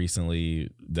on recently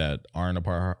that aren't a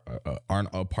part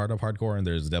of hardcore, and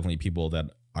there's definitely people that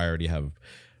I already have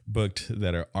booked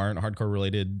that aren't hardcore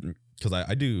related. Because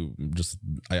I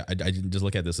just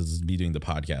look at this as me doing the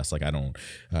podcast. Like I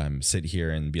don't sit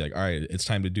here and be like, all right, it's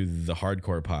time to do the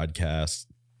hardcore podcast.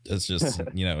 It's just,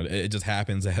 it just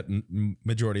happens that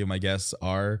majority of my guests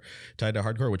are tied to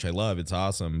hardcore, which I love. It's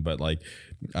awesome. But like,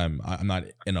 I'm not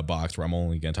in a box where I'm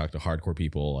only going to talk to hardcore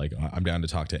people. Like I'm down to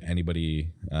talk to anybody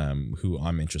who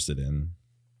I'm interested in.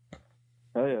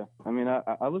 Oh yeah. I mean,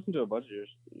 I listen to a bunch of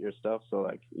your stuff. So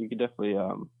like you could definitely,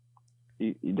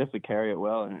 you definitely carry it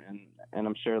well. And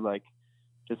I'm sure like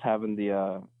just having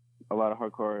a lot of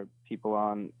hardcore people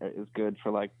on is good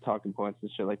for like talking points and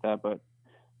shit like that. But,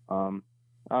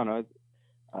 I don't know.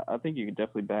 I think you could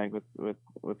definitely bang with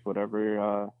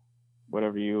whatever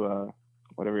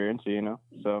you're into,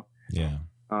 So yeah.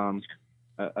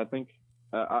 I think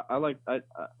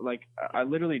I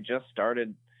literally just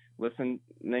started listening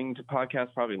to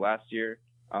podcasts probably last year.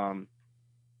 I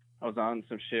was on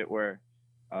some shit where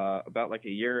about like a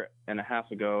year and a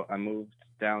half ago I moved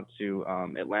down to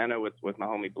Atlanta with my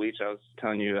homie Bleach. I was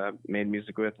telling you I made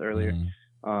music with earlier.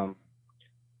 Mm-hmm.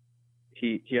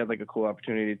 He had like a cool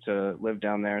opportunity to live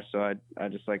down there, so I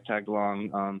just like tagged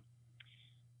along.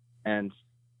 And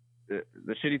the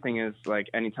shitty thing is, like,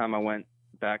 anytime I went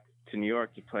back to New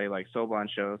York to play like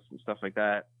Soulblind shows and stuff like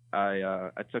that,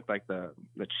 I took like the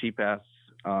cheap ass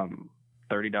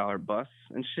 $30 bus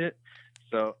and shit.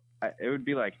 So it would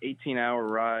be like 18-hour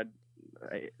ride,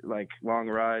 like long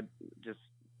ride, just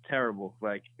terrible,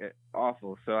 like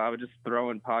awful. So I would just throw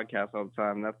in podcasts all the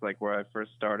time. That's like where I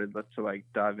first started to like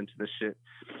dive into this shit.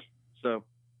 So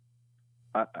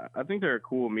I think they're a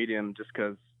cool medium just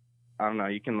because, I don't know,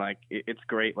 you can like, it's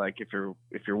great like if you're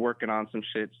working on some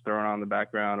shit, just throw it on the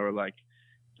background, or like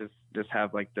just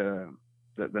have like the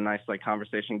nice like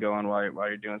conversation going while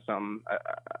you're doing something.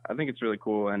 I think it's really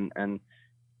cool, and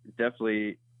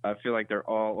definitely I feel like they're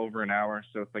all over an hour,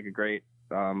 so it's like a great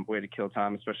way to kill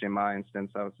time, especially in my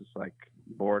instance. I was just like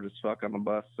bored as fuck on the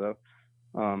bus. So,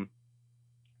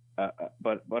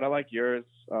 but I like yours.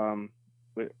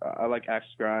 I like Axe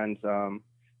to Grind.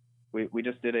 We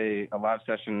just did a live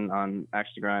session on Axe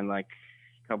to Grind like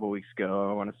a couple weeks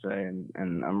ago, I want to say,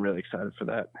 and I'm really excited for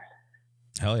that.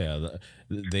 Hell yeah.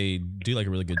 They do like a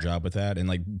really good job with that. And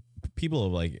like people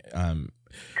have like,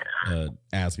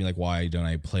 asked me like, why don't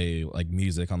I play like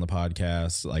music on the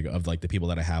podcast, like of like the people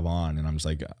that I have on? And I was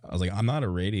like, I'm not a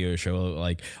radio show.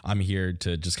 Like I'm here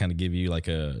to just kind of give you like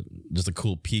just a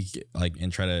cool peek, like,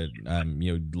 and try to,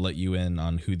 let you in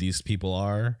on who these people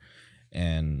are.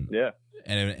 And yeah.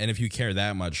 And if you care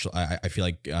that much, I feel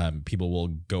like people will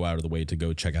go out of the way to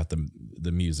go check out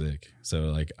the music. So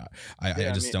like,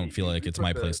 I just don't feel like it's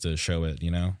my place to show it,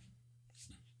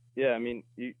 Yeah, I mean,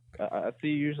 I see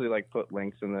you usually like put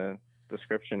links in the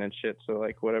description and shit. So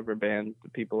like whatever band the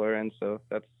people are in. So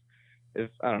that's, if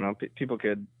I don't know, people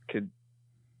could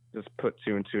just put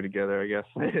two and two together, I guess.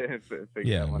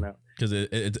 Figure that one out. Because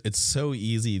it's so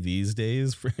easy these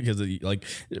days. Because like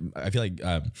I feel like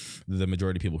the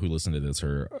majority of people who listen to this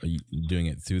are doing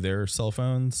it through their cell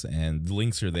phones, and the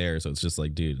links are there. So it's just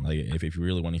like, dude, like if you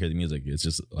really want to hear the music, it's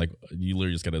just like you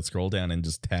literally just got to scroll down and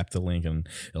just tap the link, and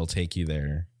it'll take you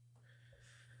there.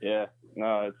 Yeah,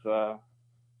 no, it's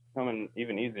becoming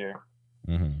even easier.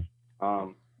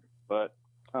 Mm-hmm. But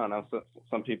I don't know. So,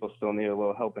 some people still need a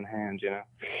little helping hand,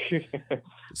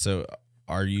 So,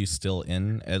 are you still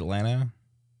in Atlanta?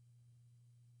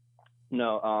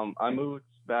 No, I moved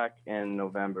back in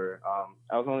November.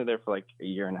 I was only there for like a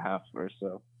year and a half or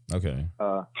so. Okay.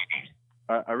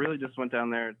 I really just went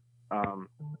down there.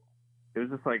 It was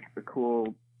just like a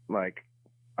cool like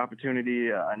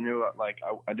opportunity. I knew like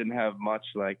I didn't have much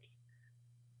like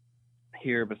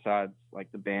hear besides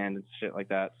like the band and shit like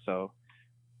that. So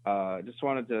just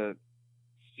wanted to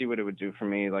see what it would do for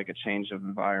me, like a change of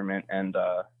environment and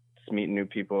just meeting new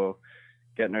people,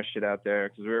 getting our shit out there,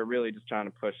 because we were really just trying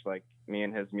to push like me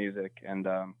and his music and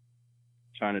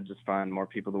trying to just find more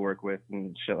people to work with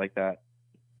and shit like that.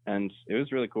 And it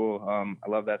was really cool. I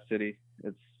love that city.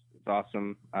 It's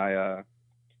awesome. I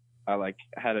like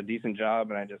had a decent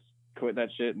job and I just quit that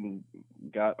shit and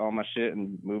got all my shit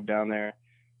and moved down there.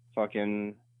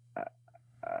 Fucking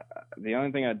the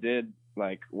only thing I did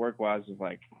like work wise was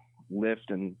like Lyft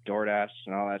and DoorDash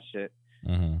and all that shit.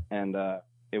 Mm-hmm. And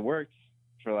it worked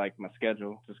for like my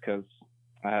schedule, just because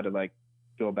I had to like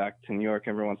go back to New York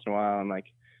every once in a while, and like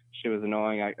shit was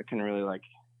annoying. I couldn't really like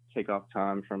take off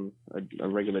time from a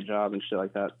regular job and shit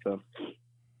like that. So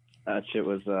that shit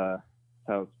was how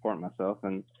I was supporting myself,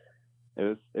 and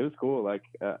it was cool. Like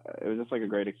it was just like a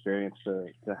great experience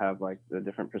to have like the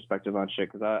different perspective on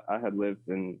shit, because I had lived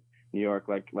in New York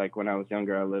like when I was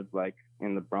younger. I lived like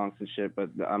in the Bronx and shit, but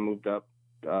I moved up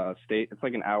state. It's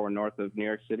like an hour north of New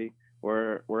York City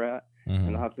where we're at, Mm-hmm.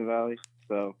 in the Hudson Valley.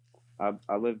 So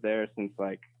I lived there since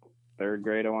like third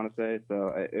grade, I want to say.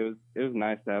 So it was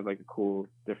nice to have like a cool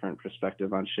different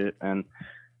perspective on shit, and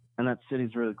that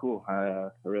city's really cool. I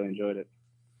really enjoyed it.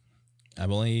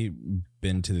 I've only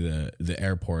been to the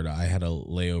airport. I had a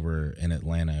layover in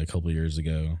Atlanta a couple of years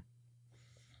ago.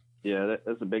 Yeah,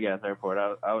 that's a big ass airport.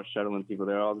 I was shuttling people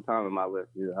there all the time in my list.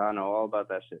 Dude. I know all about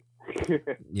that shit.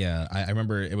 Yeah, I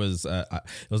remember it was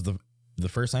the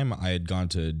first time I had gone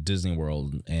to Disney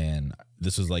World, and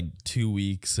this was like 2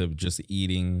 weeks of just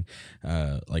eating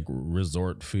like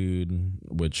resort food,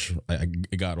 which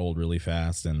it got old really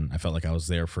fast, and I felt like I was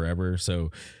there forever. So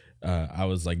I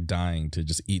was like dying to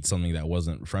just eat something that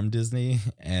wasn't from Disney.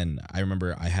 And I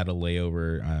remember I had a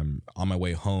layover on my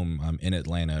way home in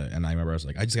Atlanta, and I remember I was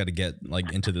like, I just got to get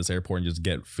like into this airport and just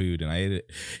get food. And I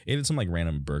ate at some like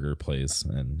random burger place,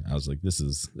 and I was like, this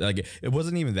is like, it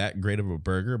wasn't even that great of a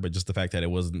burger, but just the fact that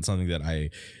it wasn't something that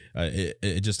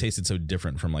it just tasted so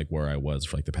different from like where I was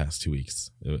for like the past 2 weeks.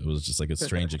 It was just like a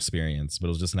strange experience, but it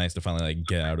was just nice to finally like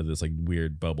get out of this like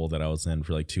weird bubble that I was in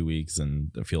for like 2 weeks and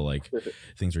feel like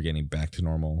things were getting back to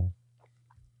normal.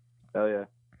 Oh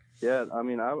yeah. I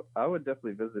mean, I would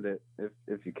definitely visit it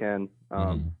if you can.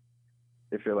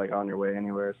 If you're like on your way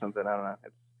anywhere or something. I don't know.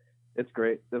 It's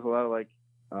great. There's a lot of like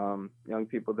young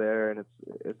people there, and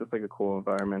it's just like a cool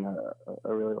environment. I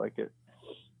really like it.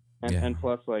 And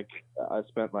plus, like, I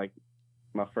spent like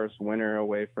my first winter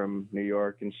away from New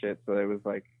York and shit, so it was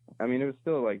like, I mean, it was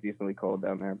still like decently cold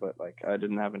down there, but like I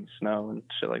didn't have any snow and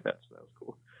shit like that, so that was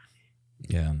cool.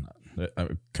 Yeah,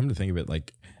 come to think of it,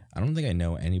 like I don't think I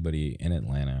know anybody in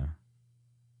Atlanta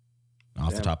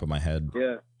off the top of my head.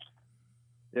 Yeah,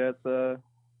 it's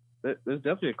there's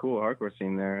definitely a cool hardcore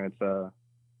scene there.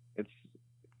 It's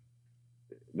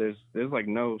there's like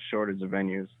no shortage of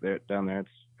venues there down there. It's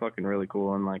fucking really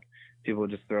cool, and like people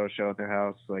just throw a show at their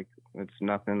house. Like it's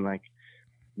nothing like.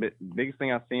 Biggest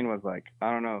thing I've seen was like, I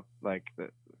don't know, like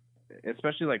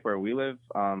especially like where we live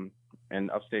in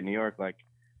upstate New York, like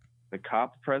the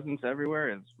cop presence everywhere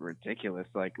is ridiculous.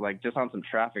 Like just on some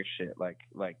traffic shit,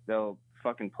 like they'll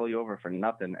fucking pull you over for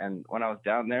nothing. And when I was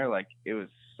down there, like it was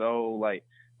so like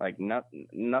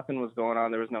nothing was going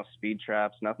on. There was no speed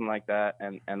traps, nothing like that.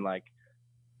 And like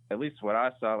at least what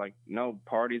I saw, like no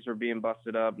parties were being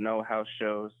busted up, no house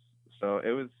shows. So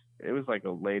it was like a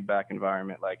laid back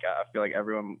environment. Like I feel like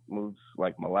everyone moves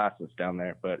like molasses down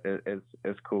there, but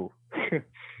it's cool.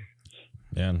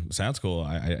 Yeah, sounds cool.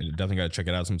 I definitely got to check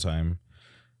it out sometime.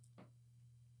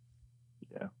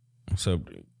 Yeah. So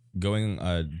going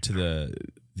to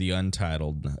the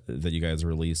Untitled that you guys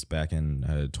released back in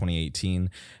 2018,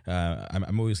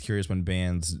 I'm always curious when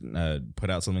bands put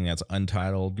out something that's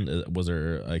untitled. Was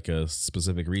there like a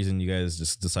specific reason you guys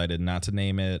just decided not to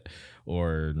name it,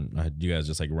 or do you guys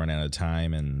just like run out of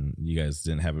time and you guys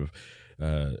didn't have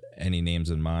any names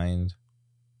in mind?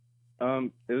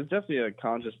 It was definitely a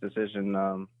conscious decision.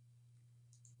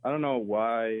 I don't know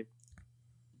why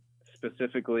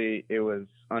specifically it was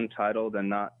Untitled and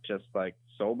not just like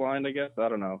Soul Blind, I guess. I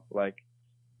don't know. Like,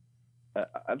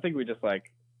 I think we just like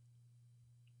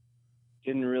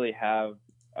didn't really have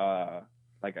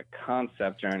like a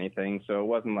concept or anything, so it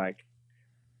wasn't like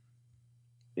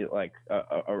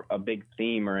a big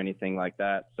theme or anything like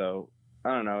that. So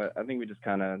I don't know. I think we just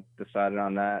kind of decided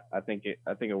on that. I think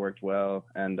it worked well,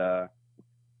 and this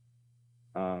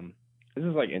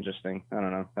is like interesting. I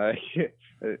don't know.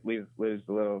 It leaves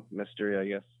a little mystery, I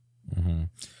guess. Mm-hmm.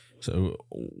 So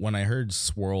when I heard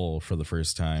Swirl for the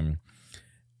first time,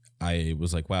 I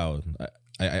was like, wow.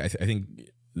 I think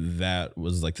that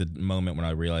was like the moment when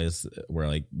I realized where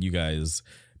like you guys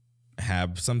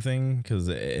have something, because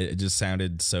it just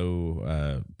sounded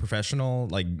so professional,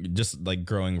 like just like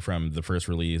growing from the first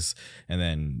release and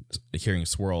then hearing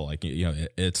Swirl, like, you know,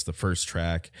 it's the first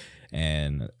track,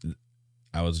 and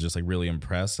I was just like really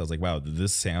impressed. I was like, wow,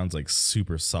 this sounds like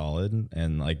super solid,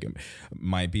 and like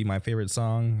might be my favorite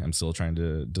song. I'm still trying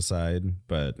to decide,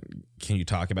 but can you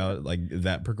talk about like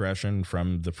that progression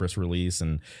from the first release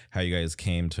and how you guys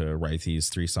came to write these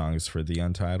 3 songs for the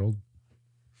Untitled?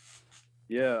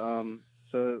 Yeah.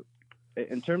 So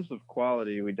in terms of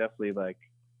quality, we definitely like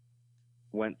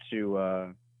went to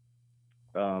our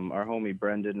homie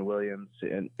Brendan Williams,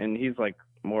 and he's like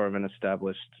more of an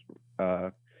established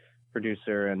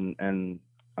producer and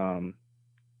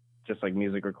just like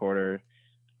music recorder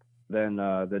than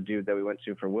the dude that we went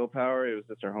to for Willpower. It was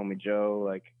just our homie Joe.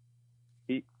 Like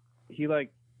he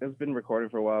like has been recording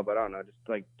for a while, but I don't know, just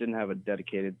like didn't have a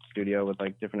dedicated studio with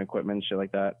like different equipment and shit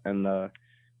like that. And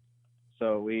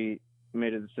so we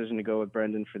made a decision to go with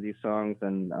Brendan for these songs,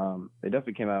 and they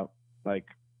definitely came out like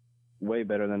way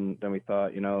better than we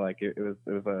thought. You know, like it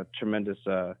was a tremendous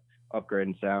upgrade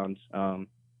in sound.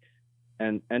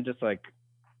 And just like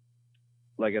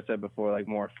I said before, like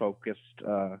more focused,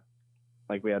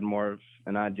 like we had more of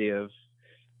an idea of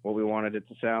what we wanted it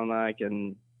to sound like,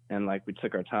 and like we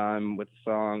took our time with the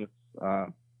songs.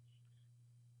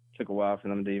 Took a while for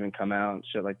them to even come out and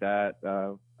shit like that.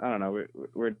 I don't know,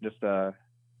 we're just a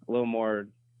little more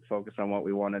focused on what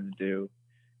we wanted to do,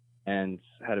 and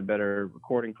had a better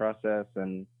recording process,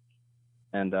 and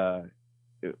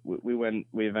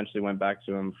we eventually went back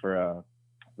to him for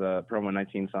the Promo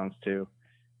 19 songs too,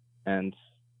 and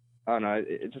I don't know,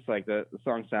 it's just like the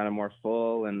song sounded more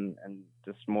full and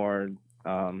just more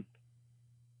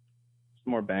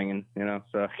banging, you know.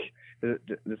 So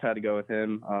just had to go with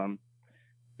him.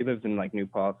 He lives in like New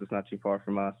Paltz, it's not too far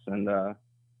from us, and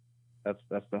that's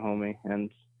the homie.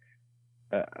 And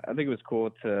I think it was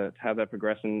cool to have that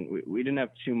progression. We didn't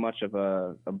have too much of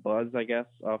a buzz, I guess,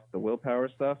 off the Willpower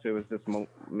stuff. It was just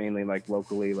mainly like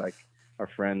locally, like our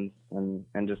friends and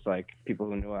just like people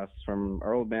who knew us from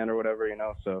our old band or whatever, you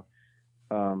know. So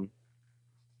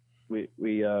we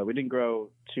didn't grow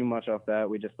too much off that.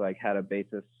 We just like had a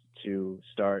basis to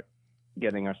start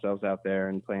getting ourselves out there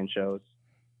and playing shows.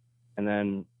 And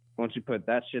then once we put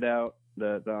that shit out,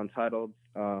 the Untitled,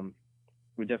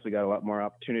 we definitely got a lot more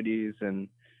opportunities, and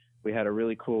we had a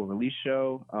really cool release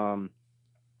show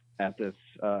at this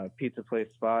pizza place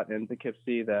spot in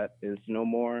Poughkeepsie that is no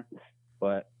more,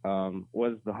 but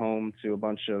was the home to a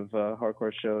bunch of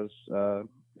hardcore shows a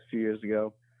few years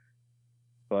ago.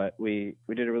 But we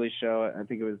did a release show, I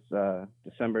think it was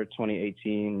December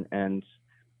 2018, and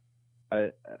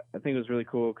I think it was really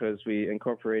cool because we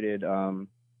incorporated,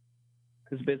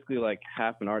 it was basically like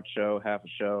half an art show, half a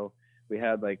show. We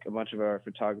had like a bunch of our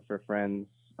photographer friends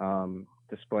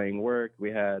displaying work.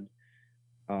 We had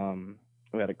a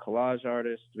collage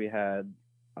artist. We had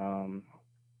someone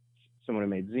who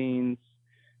made zines.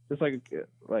 Just like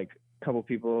a couple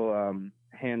people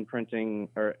hand printing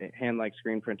or hand like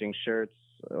screen printing shirts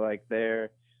like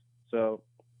there. So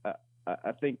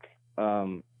I think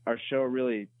our show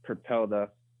really propelled us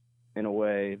in a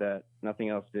way that nothing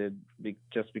else did,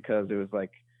 just because it was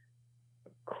like a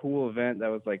cool event that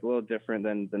was like a little different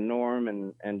than the norm,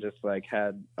 and just like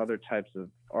had other types of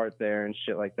art there and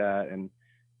shit like that, and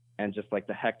just like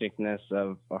the hecticness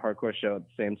of a hardcore show at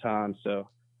the same time. So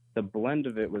the blend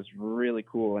of it was really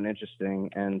cool and interesting,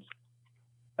 and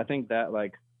I think that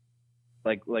like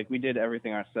we did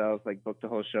everything ourselves, like booked the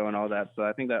whole show and all that. So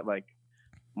I think that like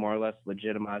more or less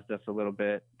legitimized us a little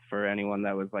bit for anyone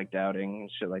that was like doubting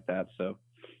and shit like that. So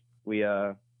we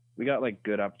got like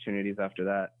good opportunities after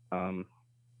that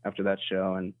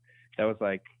show, and that was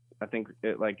like, I think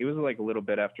it was like a little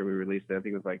bit after we released it. I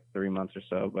think it was like 3 months or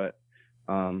so, but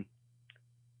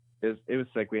it was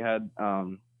sick. We had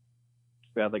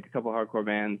like a couple hardcore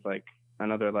bands, like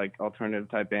another like alternative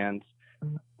type bands,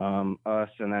 us,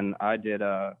 and then I did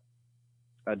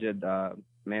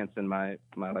Manson, my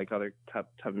like other type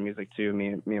of music too. Me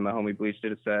and my homie Bleach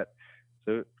did a set,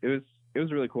 so it was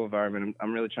a really cool environment.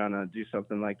 I'm really trying to do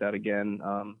something like that again,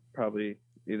 probably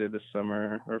either this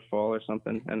summer or fall or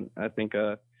something. And I think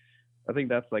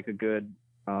that's like a good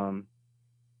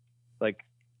like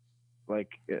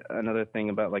another thing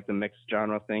about like the mixed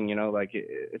genre thing, you know, like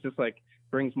it just like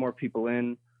brings more people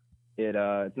in.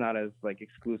 It's not as like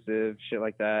exclusive shit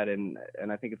like that, and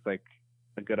I think it's like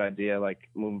a good idea like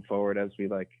moving forward as we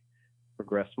like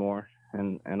progress more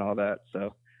and all that.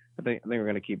 So I think we're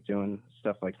gonna keep doing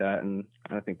stuff like that, and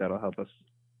I think that'll help us.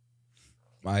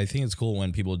 I think it's cool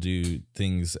when people do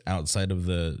things outside of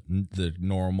the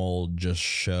normal just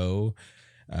show,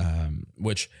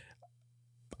 which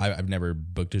I've never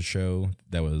booked a show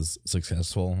that was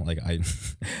successful. Like I,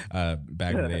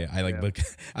 back in the day, I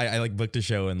booked, I like booked a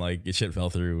show and like shit fell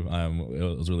through.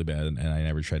 It was really bad, and I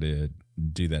never tried to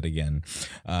do that again.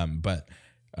 But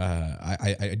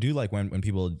I do like when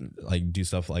people like do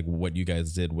stuff like what you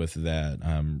guys did with that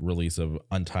release of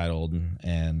Untitled,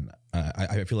 and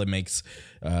I feel it makes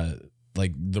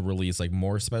like the release like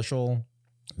more special.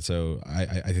 So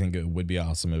I think it would be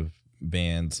awesome if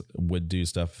bands would do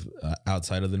stuff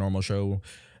outside of the normal show.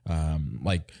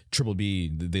 Like Triple B,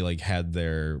 they like had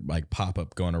their like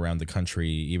pop-up going around the country,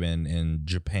 even in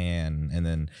Japan, and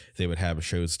then they would have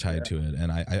shows tied to it.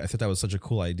 And I thought that was such a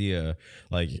cool idea.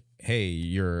 Like, hey,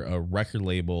 you're a record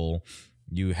label,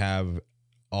 you have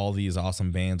all these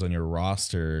awesome bands on your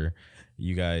roster,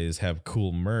 you guys have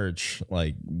cool merch.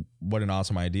 Like, what an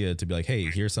awesome idea to be like, hey,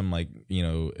 here's some like, you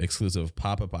know, exclusive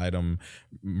pop-up item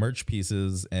merch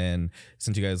pieces, and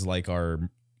since you guys like our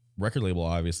record label,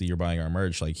 obviously you're buying our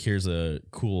merch, like here's a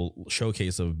cool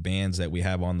showcase of bands that we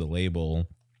have on the label.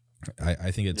 I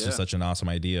think it's just such an awesome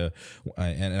idea,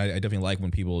 and I definitely like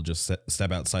when people just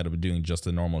step outside of doing just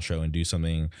a normal show and do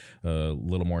something a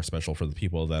little more special for the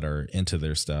people that are into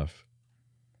their stuff.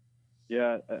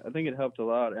 Yeah, I think it helped a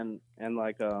lot, and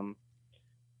like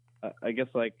I guess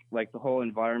like the whole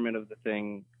environment of the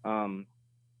thing,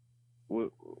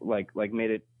 like made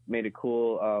it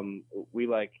cool.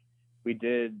 We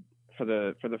did for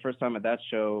the first time at that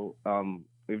show.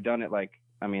 We've done it like,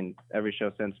 I mean, every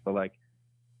show since, but like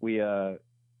we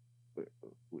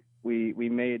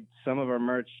made some of our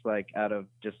merch like out of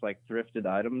just like thrifted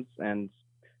items, and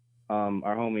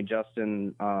our homie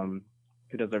Justin,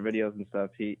 who does our videos and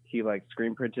stuff, he like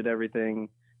screen printed everything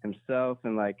himself,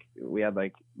 and like we had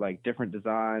like different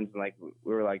designs, and like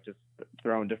we were like just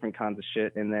throwing different kinds of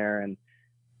shit in there,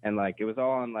 and like it was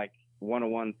all on like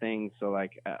one-on-one things. So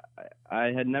like I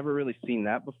had never really seen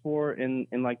that before in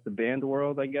like the band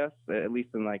world, I guess, at least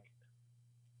in like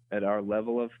at our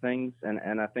level of things,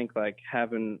 and I think like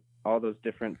having all those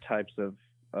different types of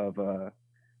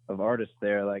artists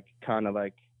there like kind of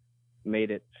like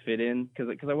made it fit in,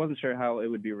 because I wasn't sure how it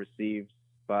would be received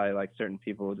by like certain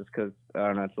people, just because I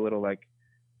don't know, it's a little like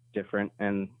different,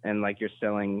 and like you're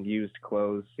selling used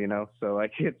clothes, you know, so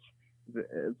like it's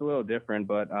a little different,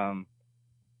 but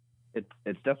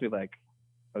it's definitely like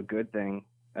a good thing,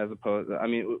 as opposed, I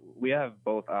mean, we have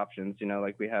both options, you know,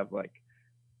 like we have like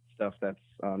stuff that's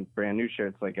brand new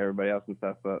shirts like everybody else and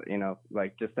stuff, but you know,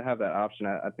 like just to have that option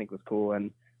I think was cool,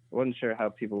 and I wasn't sure how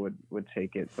people would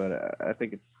take it, but I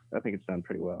think it's done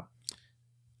pretty well.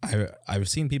 I've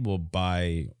seen people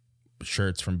buy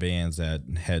shirts from bands that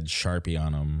had Sharpie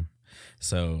on them,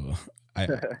 so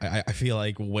I feel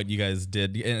like what you guys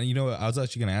did, and you know, I was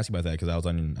actually going to ask you about that because I was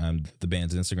on the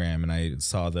band's Instagram and I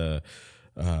saw the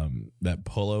that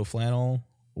polo flannel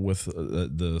with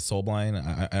the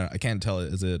Soulblind. I can't tell,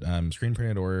 is it screen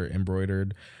printed or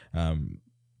embroidered?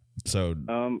 So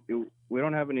we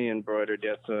don't have any embroidered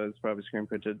yet, so it's probably screen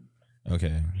printed.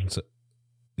 Okay, so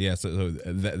yeah, so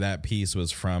that piece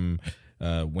was from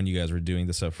when you guys were doing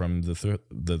the stuff from the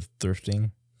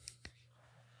thrifting.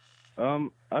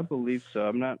 I believe so.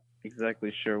 I'm not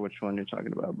exactly sure which one you're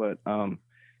talking about, but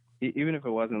even if it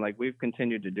wasn't, like we've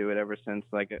continued to do it ever since.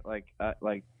 Like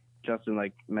Justin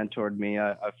like mentored me.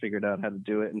 I figured out how to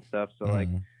do it and stuff. So like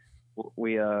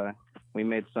we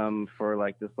made some for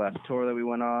like this last tour that we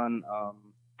went on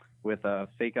with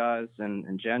Fake Eyes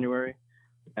in January,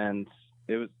 and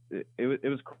it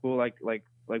was cool. Like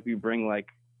we bring like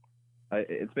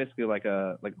it's basically like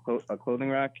a clothing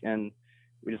rack, and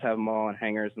we just have them all on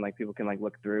hangers, and like people can like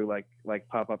look through like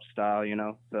pop-up style, you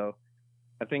know. So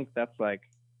I think that's like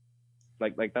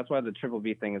that's why the Triple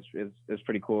B thing is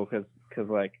pretty cool, because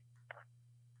like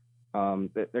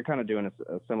they're kind of doing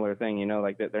a similar thing, you know,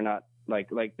 like they're not like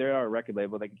they're a record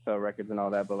label, they can sell records and all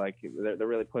that, but like they're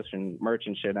really pushing merch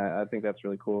and shit. I think that's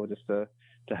really cool, just to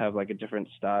have like a different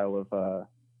style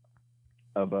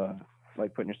of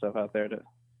like putting yourself out there to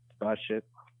buy shit.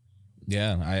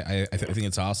 Yeah, I think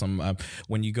it's awesome.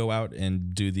 When you go out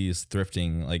and do these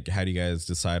thrifting, like how do you guys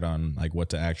decide on like what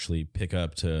to actually pick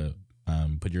up to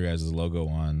put your guys' logo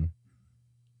on?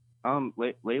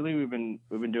 Lately we've been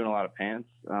doing a lot of pants,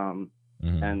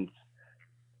 and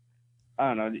I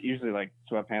don't know, usually like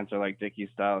sweatpants or like Dickies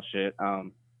style shit.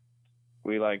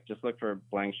 We like just look for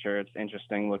blank shirts,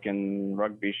 interesting looking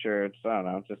rugby shirts. I don't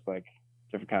know, just like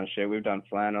different kind of shit. We've done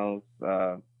flannels,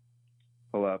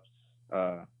 pull-ups,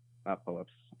 not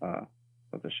pull-ups,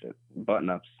 what the shit,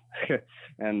 button-ups,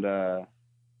 and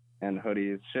and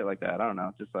hoodies, shit like that. I don't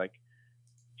know, just like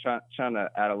trying to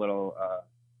add a little,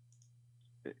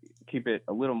 keep it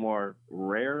a little more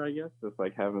rare, I guess. Just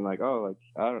like having like, oh, like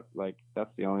I don't like that's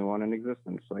the only one in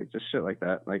existence, like just shit like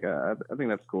that. Like I think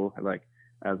that's cool. It like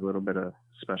adds a little bit of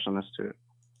specialness to it.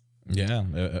 Yeah,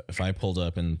 if I pulled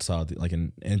up and saw like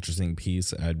an interesting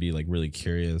piece, I'd be like really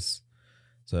curious.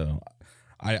 So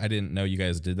I didn't know you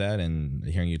guys did that, and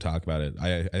hearing you talk about it,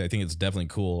 I think it's definitely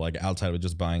cool. Like outside of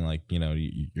just buying like, you know,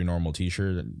 your normal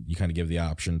T-shirt, you kind of give the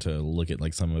option to look at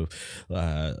like some of,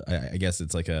 I guess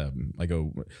it's like a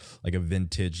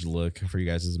vintage look for you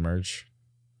guys' merch.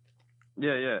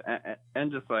 Yeah,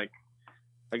 and just like,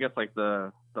 I guess like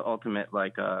the ultimate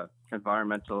like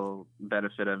environmental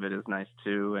benefit of it is nice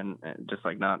too, and just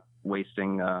like not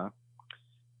wasting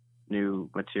new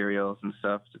materials and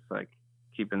stuff. Just like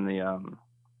keeping the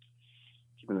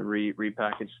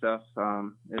repackaged stuff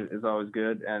is always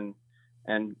good, and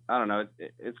I don't know,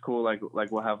 it's cool. Like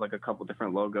we'll have like a couple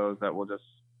different logos that we'll just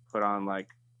put on like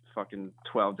fucking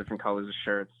 12 different colors of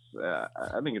shirts.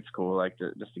 I think it's cool, like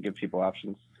just to give people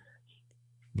options.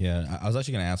 Yeah, I was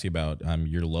actually going to ask you about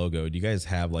your logo. Do you guys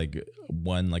have like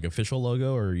one like official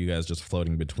logo, or are you guys just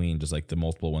floating between just like the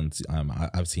multiple ones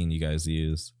I've seen you guys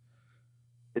use?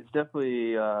 It's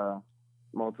definitely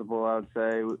multiple, I would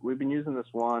say. We've been using this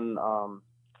one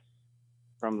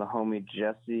from the homie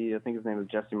Jesse. I think his name is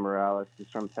Jesse Morales. He's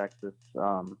from Texas.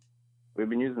 We've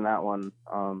been using that one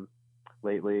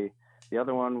lately. The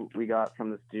other one we got from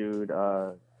this dude,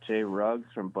 Jay Ruggs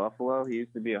from Buffalo. He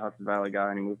used to be a Hudson Valley guy,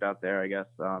 and he moved out there, I guess.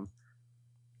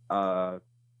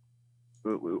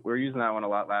 We're using that one a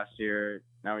lot last year.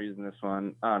 Now we're using this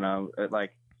one. I don't know.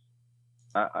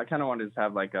 I kind of wanted to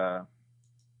have like a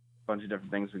bunch of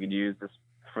different things we could use just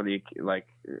for the like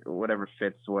whatever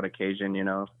fits what occasion, you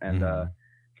know. And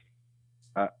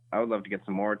I would love to get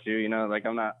some more too, you know. Like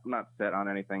I'm not set on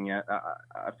anything yet.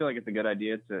 I feel like it's a good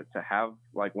idea to have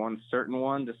like one certain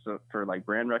one just for like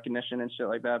brand recognition and shit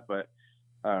like that. But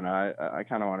I don't know. I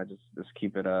kind of want to just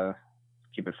keep it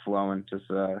flowing. Just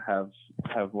have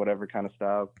whatever kind of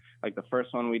style. Like the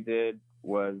first one we did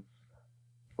was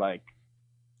like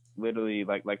literally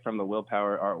like from the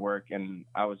Willpower artwork, and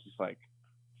I was just like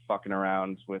fucking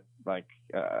around with like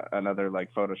another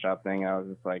like Photoshop thing. I was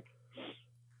just like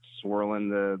swirling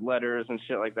the letters and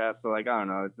shit like that. So like I don't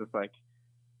know, it's just like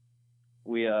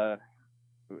we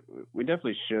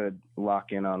definitely should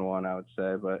lock in on one, I would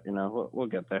say, but you know we'll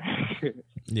get there.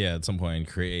 Yeah, at some point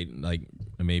create like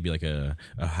maybe like a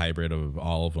hybrid of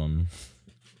all of them.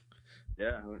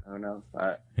 Yeah, who knows?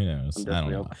 Who knows? I don't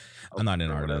know. I'm not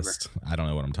an artist. I don't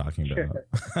know what I'm talking about.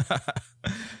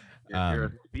 You're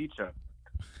a speech up.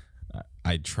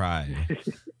 I try.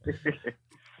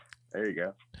 There you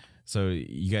go. So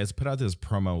you guys put out this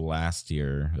promo last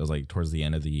year. It was like towards the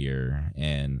end of the year,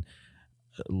 and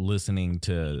listening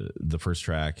to the first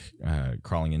track,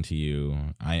 "Crawling Into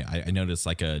You," I noticed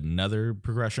like another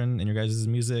progression in your guys'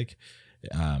 music.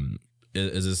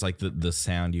 Is this like the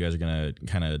sound you guys are gonna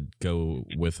kind of go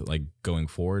with, like going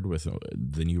forward with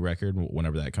the new record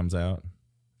whenever that comes out?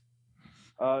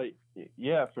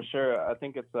 Yeah, for sure. I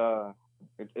think it's a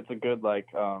good like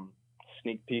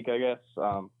sneak peek, I guess.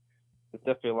 There's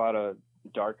definitely a lot of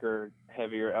darker,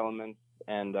 heavier elements,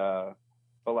 and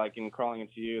but like in "Crawling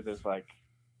Into You," there's like,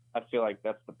 I feel like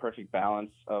that's the perfect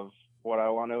balance of what I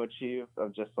want to achieve,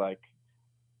 of just like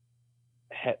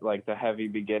like the heavy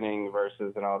beginning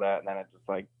verses and all that, and then it just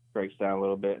like breaks down a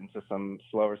little bit into some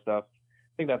slower stuff.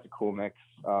 I think that's a cool mix.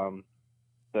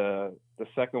 The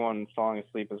second one, "Falling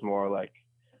Asleep," is more like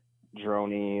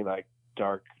drony, like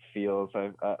dark feels.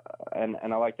 And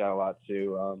I like that a lot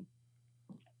too.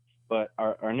 But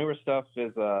our newer stuff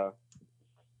is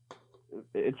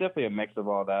it's definitely a mix of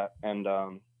all that, and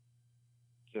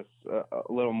just a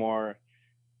little more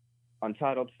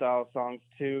Untitled style songs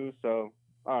too. So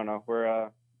I don't know,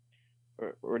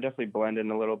 we're definitely blending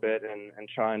a little bit and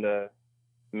trying to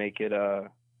make it a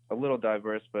little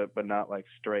diverse, but not like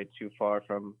stray too far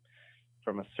from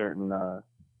a certain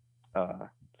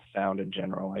sound in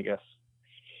general, I guess.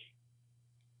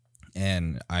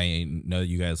 And I know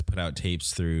you guys put out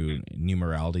tapes through New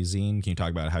Morality Zine. Can you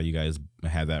talk about how you guys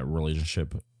had that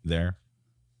relationship there?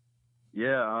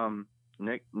 Yeah,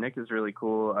 Nick is really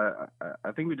cool.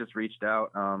 I think we just reached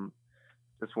out,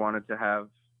 just wanted to have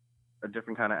a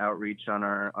different kind of outreach on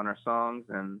our songs,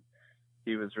 and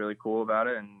he was really cool about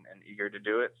it and eager to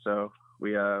do it. So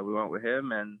we went with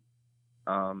him, and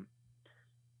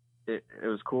it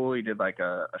was cool. He did like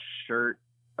a shirt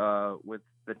with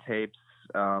the tapes.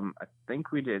 I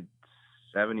think we did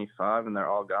 75, and they're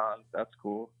all gone. That's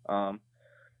cool.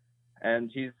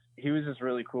 And he was just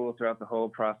really cool throughout the whole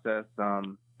process.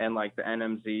 and like the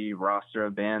NMZ roster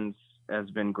of bands has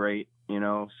been great, you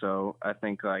know. So I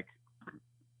think like,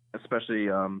 especially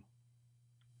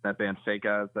that band Fake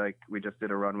Eyes, like we just did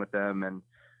a run with them, and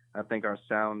I think our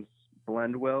sounds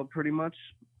blend well pretty much.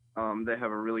 They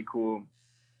have a really cool,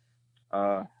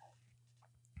 I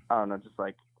don't know, just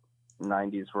like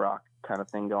 90s rock kind of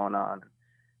thing going on,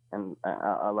 and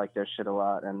I like their shit a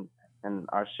lot, and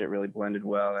our shit really blended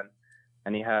well,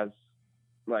 and he has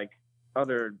like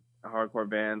other hardcore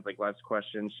bands like Life's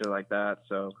Question, shit like that.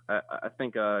 So I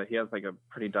think he has like a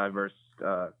pretty diverse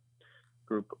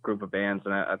group of bands,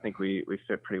 and I think we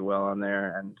fit pretty well on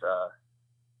there. And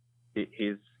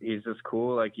he's just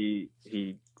cool. Like he's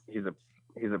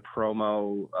a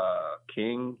promo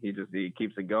king. He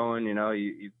keeps it going. You know,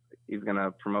 he's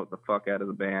gonna promote the fuck out of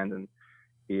the band, and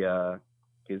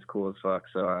he's cool as fuck.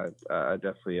 So I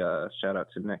definitely shout out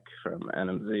to Nick from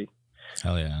NMZ.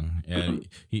 Hell yeah. Yeah,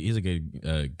 he's a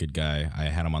good guy. I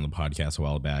had him on the podcast a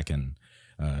while back, and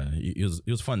he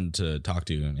was fun to talk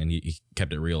to, and he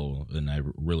kept it real, and I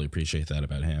really appreciate that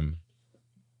about him.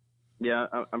 Yeah,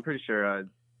 I'm pretty sure.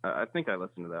 I think I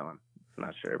listened to that one. I'm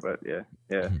not sure, but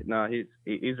yeah. No,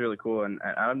 he's really cool, and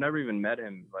I've never even met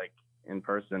him like in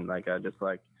person. Like I just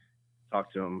like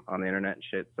talked to him on the internet and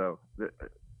shit. So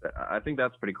I think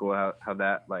that's pretty cool how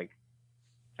that like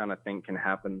kind of thing can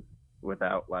happen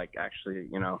without like actually,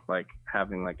 you know, like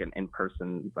having like an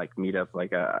in-person like meetup.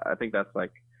 Like I think that's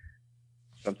like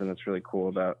something that's really cool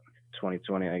about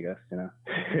 2020, I guess, you know.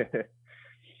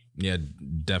 Yeah,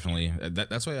 definitely.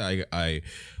 That's why I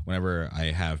whenever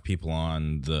I have people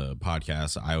on the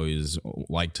podcast, I always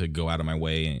like to go out of my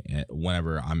way.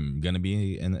 Whenever I'm going to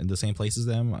be in the same place as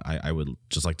them, I would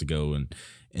just like to go and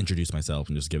introduce myself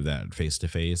and just give that face to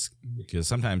face, because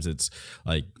sometimes it's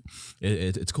like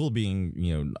it's cool being,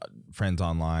 you know, friends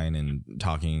online and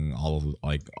talking all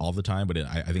the time, but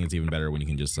I think it's even better when you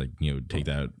can just like, you know, take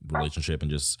that relationship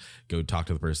and just go talk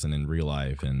to the person in real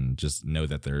life and just know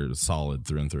that they're solid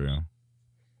through and through.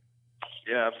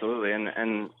 Yeah, absolutely.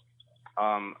 And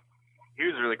he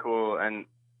was really cool, and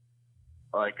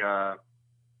like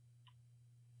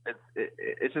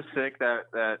it's just sick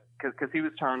that because he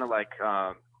was trying to like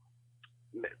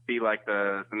be like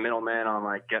the middleman on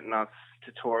like getting us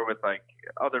to tour with like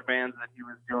other bands that he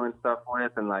was doing stuff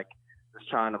with, and like just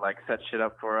trying to like set shit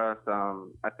up for us.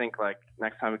 I think like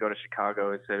next time we go to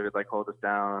Chicago, he said he would like hold us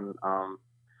down.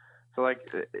 So like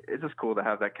it's just cool to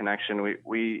have that connection.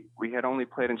 We had only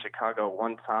played in Chicago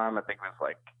one time. I think it was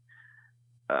like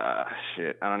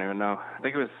shit, I don't even know. I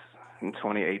think it was in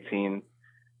 2018,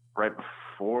 right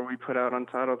before we put out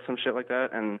Untitled, some shit like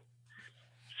that, and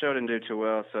show didn't do too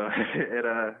well. So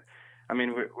I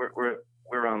mean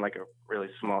we're on like a really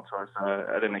small tour, so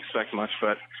I didn't expect much,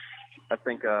 but I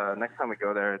think next time we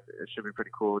go there, it should be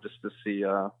pretty cool just to see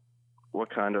what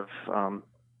kind of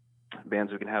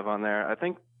bands we can have on there. I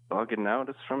think Bugging Out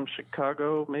is from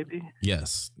Chicago, maybe.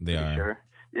 Yes, they are. Sure.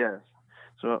 Yes.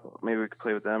 So maybe we could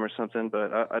play with them or something.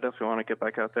 But I definitely want to get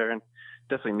back out there and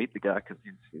definitely meet the guy, because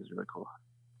he's really cool.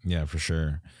 Yeah, for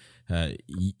sure.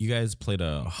 You guys played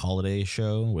a holiday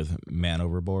show with Man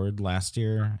Overboard last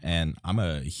year, and I'm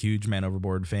a huge Man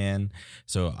Overboard fan.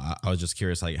 So I was just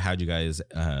curious, like, how'd you guys,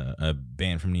 a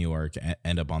band from New York,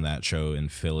 end up on that show in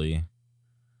Philly?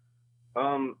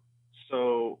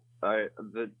 So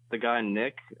the guy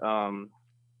Nick,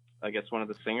 I guess one of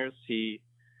the singers, he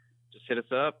just hit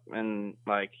us up, and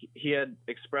like he had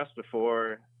expressed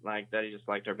before like that he just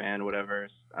liked our band, whatever.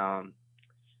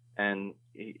 And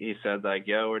he said like,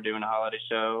 yo, we're doing a holiday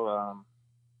show.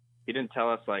 He didn't tell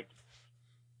us like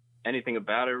anything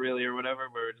about it really or whatever,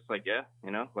 but we're just like, yeah,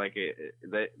 you know, like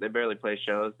they barely play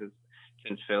shows. It's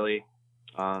in Philly.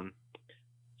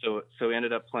 So we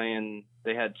ended up playing,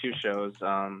 they had two shows.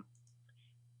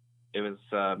 It was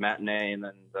matinee and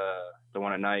then the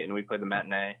one at night, and we played the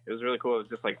matinee. It was really cool. It was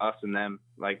just like us and them,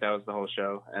 like that was the whole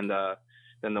show. And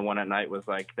then the one at night was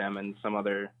like them and some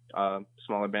other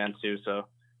smaller band too. So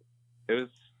it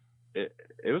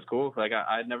was cool. Like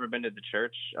I'd never been to the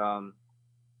church, and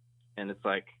it's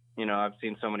like, you know, I've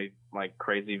seen so many like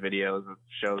crazy videos of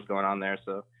shows going on there,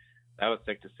 so that was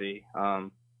sick to see.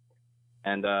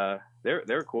 And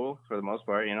they're cool for the most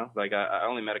part, you know. Like I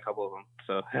only met a couple of them,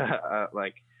 so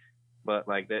but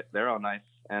they're all nice,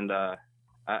 and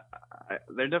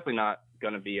they're definitely not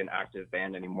gonna be an active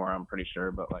band anymore, I'm pretty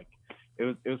sure. But like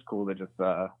it was cool to just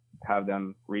have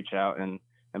them reach out and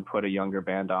put a younger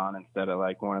band on instead of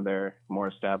like one of their more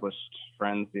established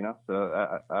friends, you know.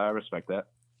 So I respect that.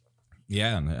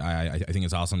 Yeah, I think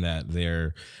it's awesome that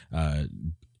they're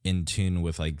in tune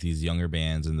with like these younger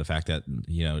bands, and the fact that,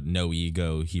 you know, No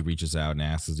Ego, he reaches out and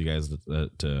asks you guys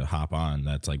to hop on.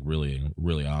 That's like really,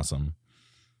 really awesome.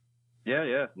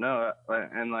 Yeah. No,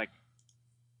 and like,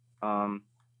 I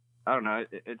don't know.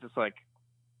 It's just like,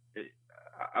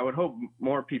 I would hope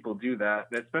more people do that,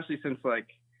 especially since like,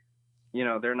 you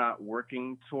know, they're not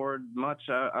working toward much.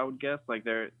 I would guess like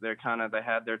they're kind of, they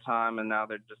had their time and now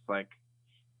they're just like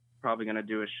probably gonna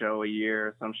do a show a year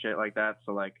or some shit like that.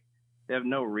 So like they have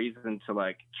no reason to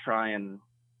like try and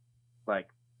like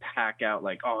pack out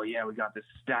like, oh yeah, we got this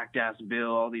stacked ass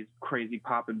bill, all these crazy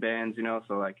poppin' bands, you know.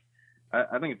 So like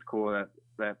I think it's cool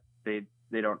that they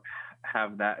don't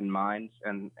have that in mind,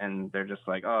 and they're just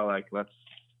like, oh, like let's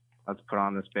put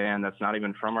on this band that's not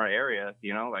even from our area,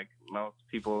 you know. Like most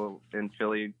people in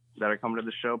Philly that are coming to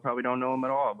the show probably don't know them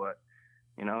at all, but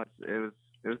you know, it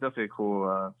was definitely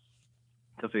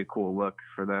a cool look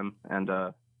for them, and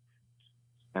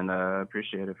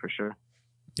appreciate it for sure.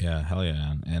 Yeah, hell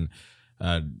yeah. And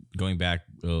going back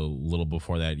a little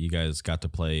before that, you guys got to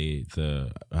play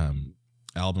the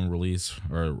album release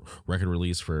or record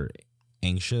release for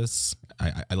Anxious.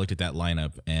 I looked at that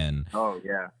lineup and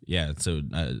yeah. So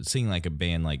seeing like a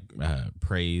band like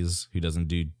Praise, who doesn't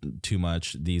do too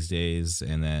much these days,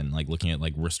 and then like looking at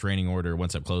like Restraining Order, One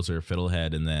Step Closer,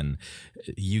 Fiddlehead, and then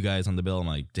you guys on the bill, I'm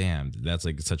like, damn, that's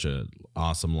like such a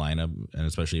awesome lineup, and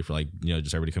especially for like, you know,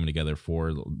 just everybody coming together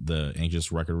for the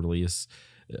Anxious record release.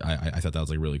 I thought that was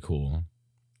like really cool.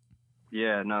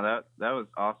 Yeah, no, that was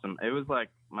awesome. It was like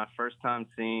my first time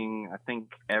seeing, I think,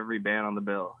 every band on the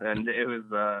bill, and it was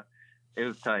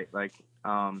tight. Like,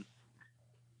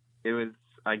 it was,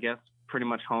 I guess, pretty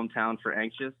much hometown for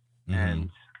Anxious, and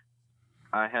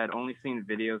I had only seen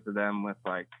videos of them with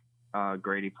like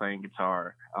Grady playing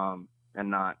guitar, and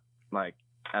not like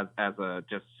as a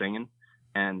just singing,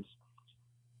 and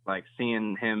like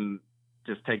seeing him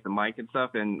just take the mic and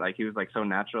stuff, and like he was like so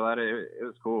natural at it. It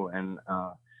was cool, and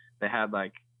they had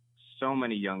like so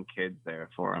many young kids there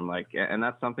for him, like, and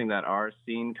that's something that our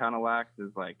scene kind of lacks,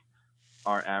 is like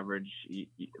our average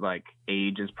like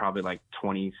age is probably like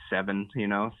 27, you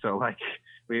know. So like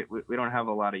we don't have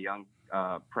a lot of young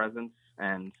presence,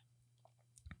 and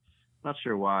not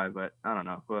sure why, but I don't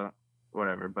know, but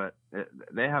whatever. But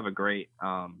they have a great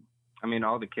I mean,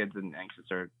 all the kids in Anxious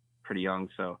are pretty young,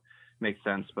 so it makes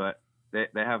sense, but they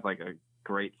have like a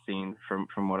great scene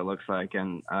from what it looks like,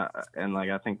 and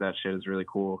like I think that shit is really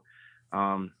cool.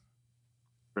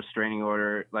 Restraining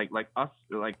Order, like us,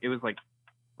 like it was like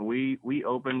we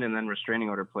opened and then Restraining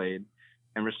Order played,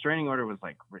 and Restraining Order was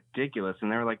like ridiculous,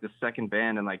 and they were like the second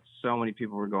band, and like so many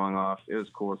people were going off. It was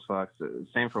cool as fuck. So,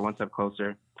 same for One Step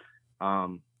Closer.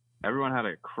 Everyone had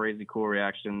a crazy cool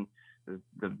reaction.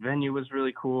 The venue was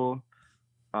really cool,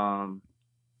 and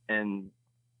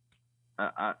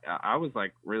I was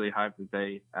like really hyped that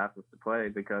they asked us to play,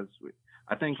 because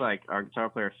I think like our guitar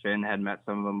player Finn had met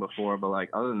some of them before, but like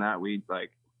other than that, we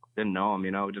like didn't know them,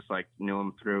 you know, just like knew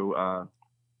them through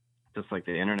just like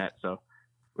the internet. So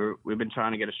we've been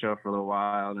trying to get a show for a little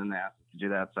while, and then they asked us to do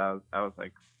that. So I was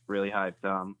like really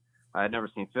hyped. I had never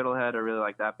seen Fiddlehead. I really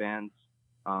like that band.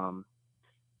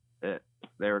 They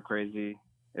were crazy.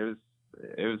 It was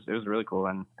really cool,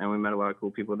 and we met a lot of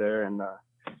cool people there, and I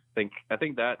think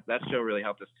that show really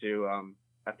helped us too.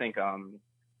 I think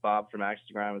Bob from Axe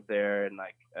to Grind was there, and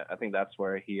like I think that's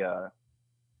where he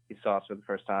saw us for the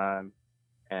first time,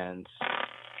 and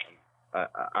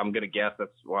I'm gonna guess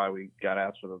that's why we got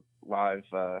asked for the live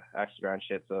Axe to Grind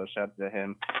shit. So shout out to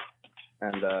him,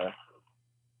 and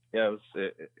yeah,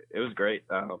 it was great.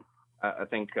 I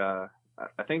think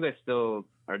they still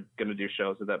are gonna do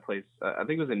shows at that place. I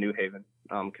think it was in New Haven,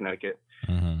 Connecticut,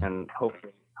 and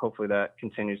hopefully that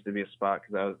continues to be a spot,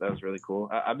 because that was really cool.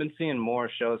 I've been seeing more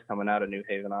shows coming out of New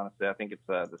Haven, honestly. I think it's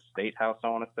the State House, I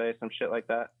want to say, some shit like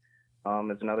that.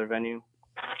 Is another venue.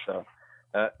 So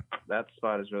that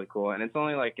spot is really cool, and it's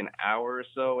only like an hour or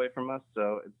so away from us,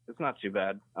 so it's not too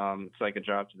bad. It's like a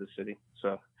drive to the city,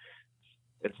 so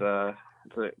it's a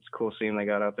cool scene they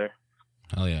got out there.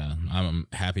 Hell yeah. I'm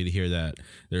happy to hear that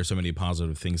there are so many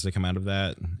positive things to come out of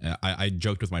that. I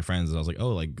joked with my friends, and I was like, oh,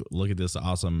 like, look at this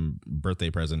awesome birthday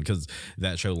present, because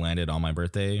that show landed on my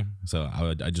birthday. So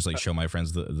I just like show my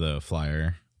friends the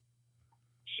flyer.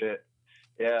 Shit.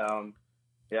 Yeah.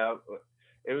 Yeah.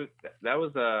 It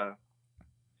was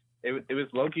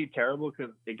low-key terrible,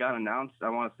 because it got announced, I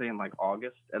want to say, in like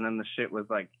August, and then the shit was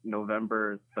like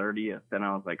November 30th, and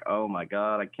I was like, oh my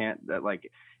god, I can't, that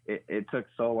like it took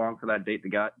so long for that date to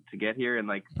get here, and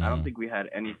like I don't think we had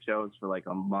any shows for like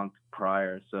a month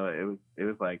prior, so it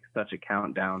was like such a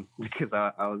countdown, because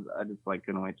I just like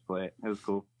couldn't wait to play it. It was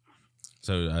cool.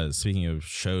 So speaking of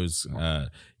shows,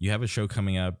 you have a show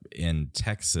coming up in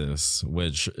Texas,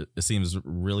 which seems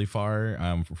really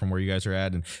far from where you guys are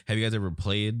at. And have you guys ever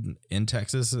played in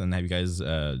Texas? And have you guys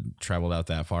traveled out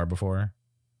that far before?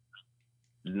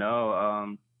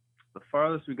 No, the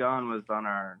farthest we gone was on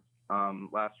our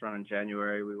last run in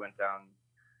January. We went down,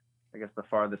 I guess, the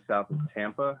farthest south of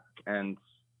Tampa. And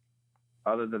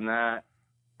other than that,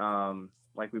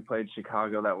 like we played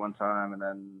Chicago that one time, and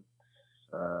then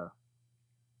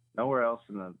nowhere else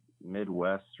in the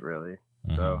Midwest, really.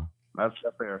 Mm-hmm. So that's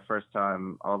definitely our first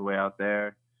time all the way out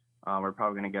there. We're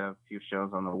probably going to get a few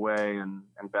shows on the way and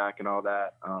back and all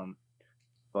that.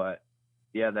 But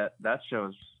yeah, that show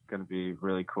is going to be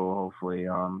really cool, hopefully.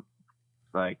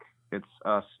 Like, it's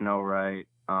us, No Right,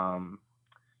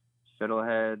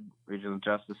 Fiddlehead, Regional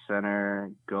Justice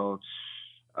Center, Gulch,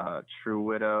 True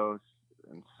Widows,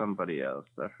 and somebody else.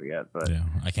 I forget. But yeah,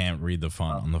 I can't read the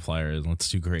font on the flyer. It's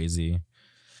too crazy.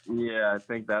 Yeah, I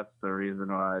think that's the reason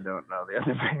why I don't know the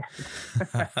other band.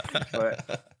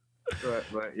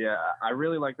 but yeah, I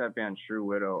really like that band True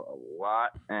Widow a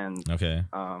lot, and okay,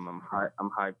 I'm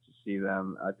hyped to see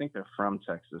them. I think they're from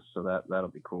Texas, so that'll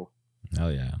be cool. Oh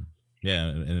yeah. Yeah,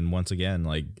 and once again,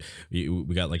 like we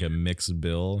got like a mixed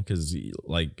bill, because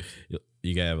like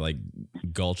you got like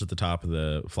Gulch at the top of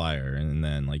the flyer, and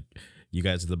then like you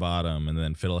guys at the bottom, and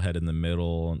then Fiddlehead in the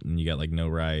middle, and you got like No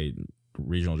Right,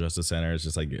 Regional Justice Center. It's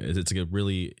just like it's a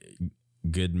really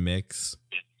good mix.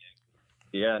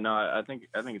 Yeah, no, I think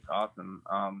it's awesome.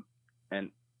 And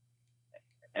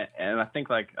I think,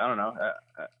 like, I don't know,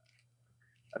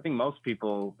 I think most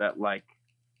people that like,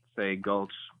 say,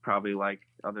 Gulch probably like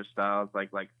other styles.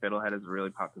 Like Fiddlehead is a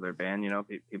really popular band, you know,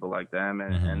 people like them,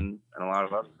 and, mm-hmm. and a lot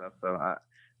of other stuff. So I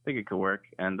think it could work.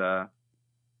 And I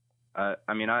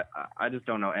mean, I just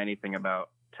don't know anything about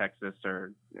Texas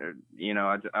or you know,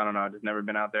 I don't know. I've just never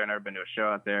been out there. Never been to a show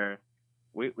out there.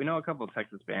 We know a couple of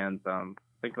Texas bands. I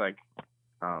think like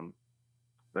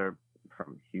they're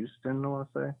from Houston, I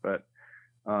want to say, but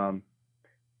I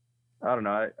don't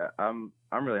know. I'm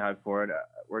really hyped for it.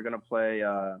 We're gonna play.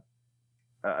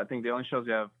 I think the only shows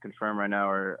we have confirmed right now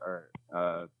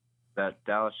are that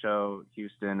Dallas show,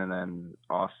 Houston, and then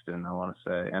Austin, I want to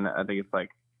say. And I think it's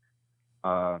like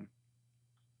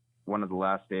one of the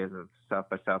last days of South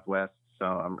by Southwest. So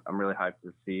I'm really hyped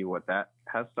to see what that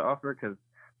has to offer, because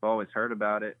I've always heard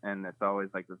about it, and it's always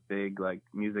like this big like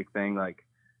music thing, like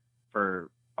for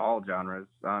all genres,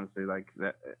 honestly, like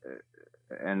that.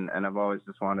 And I've always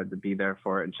just wanted to be there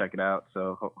for it and check it out.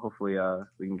 So hopefully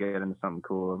we can get into something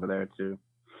cool over there too.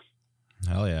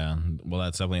 Hell yeah. Well,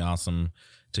 that's definitely awesome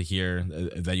to hear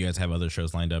that you guys have other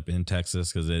shows lined up in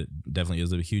Texas, because it definitely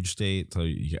is a huge state. So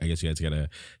I guess you guys got to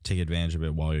take advantage of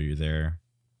it while you're there.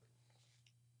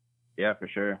 Yeah, for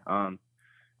sure.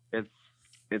 It's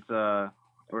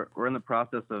we're in the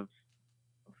process of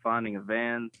finding a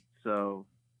van. So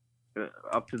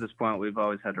up to this point, we've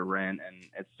always had to rent, and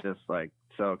it's just like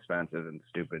so expensive and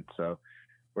stupid. So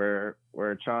we're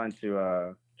trying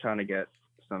to get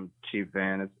some cheap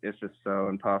van. It's just so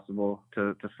impossible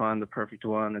to find the perfect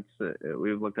one.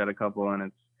 We've looked at a couple, and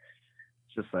it's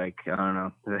just like, I don't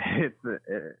know.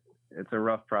 It's a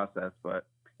rough process, but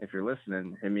if you're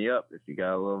listening, hit me up. If you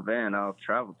got a little van, I'll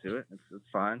travel to it. It's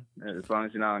fine, as long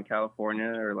as you're not in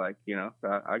California or like, you know.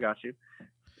 I got you.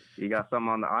 If you got something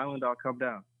on the island, I'll come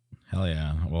down. Hell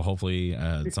yeah. Well, hopefully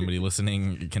somebody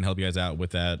listening can help you guys out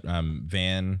with that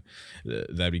van.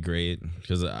 That'd be great,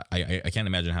 because I can't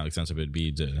imagine how expensive it'd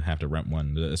be to have to rent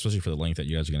one, especially for the length that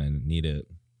you guys are going to need it.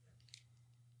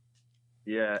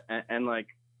 Yeah, and like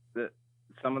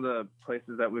some of the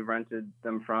places that we've rented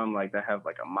them from, like they have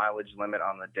like a mileage limit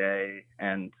on the day,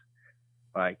 and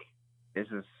like it's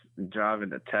just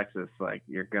driving to Texas, like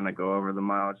you're gonna go over the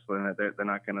mileage limit. They're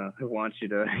not gonna want you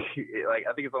to like,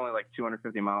 I think it's only like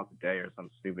 250 miles a day or some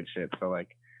stupid shit. So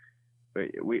like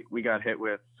we got hit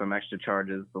with some extra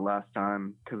charges the last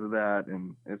time because of that,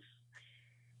 and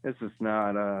it's just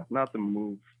not the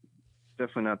move.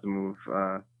 Definitely not the move,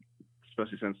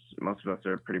 especially since most of us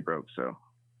are pretty broke. So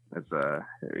it's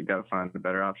we gotta find a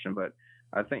better option. But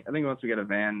I think once we get a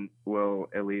van, we'll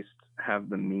at least have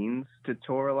the means to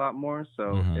tour a lot more. So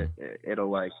mm-hmm. it'll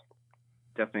like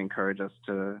definitely encourage us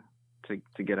to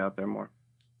get out there more.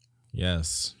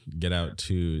 Yes, get out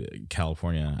to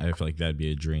California. I feel like that'd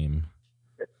be a dream.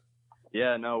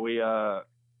 Yeah, no,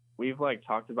 we've like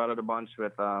talked about it a bunch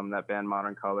with that band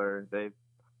Modern Color. They've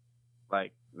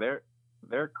like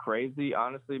they're crazy,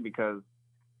 honestly, because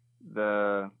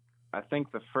I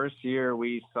think the first year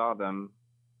we saw them.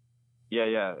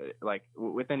 Yeah. Like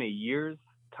within a year's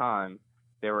time,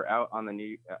 they were out on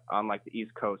on like the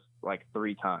East Coast like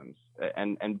 3 times,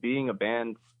 and being a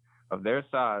band of their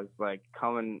size, like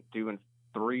coming doing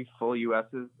 3 full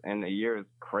USs in a year is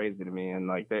crazy to me. And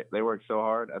like they work so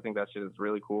hard. I think that shit is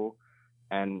really cool.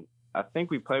 And I think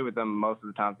we played with them most of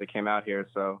the times they came out here.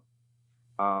 So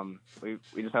we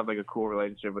just have like a cool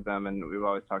relationship with them, and we've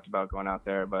always talked about going out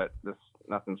there, but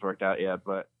nothing's worked out yet.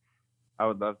 But I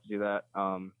would love to do that.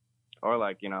 Or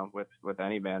like, you know, with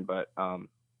any band, but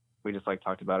we just like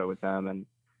talked about it with them, and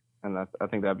I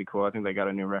think that'd be cool. I think they got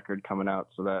a new record coming out,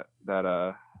 so that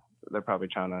they're probably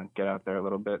trying to get out there a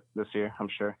little bit this year, I'm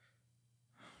sure.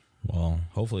 Well,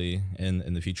 hopefully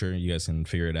in the future you guys can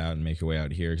figure it out and make your way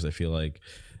out here, because I feel like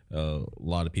a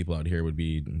lot of people out here would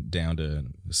be down to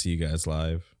see you guys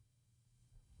live.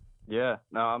 Yeah,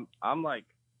 no,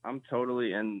 I'm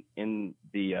totally in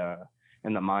the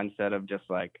mindset of just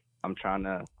like I'm trying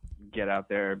to get out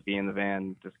there, be in the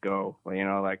van, just go. You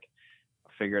know, like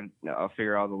I'll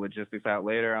figure all the logistics out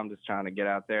later. I'm just trying to get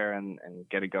out there and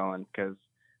get it going, because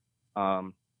I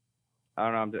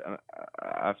don't know.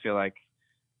 I feel like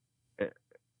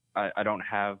I don't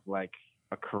have like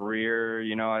a career.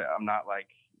 You know, I'm not like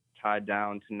tied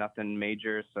down to nothing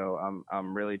major. So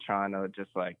I'm really trying to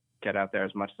just like get out there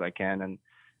as much as I can, and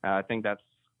I think that's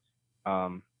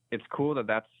it's cool that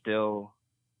that's still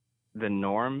the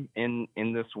norm in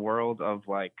this world of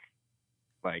like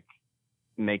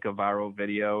make a viral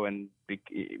video and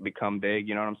become big,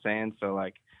 you know what I'm saying? So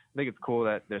like I think it's cool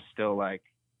that there's still like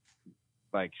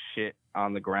shit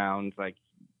on the ground, like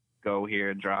go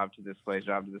here, drive to this place,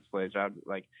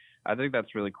 like I think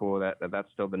that's really cool that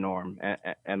that's still the norm,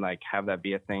 and like have that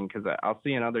be a thing, because I'll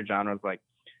see in other genres like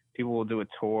people will do a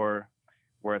tour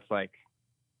where it's like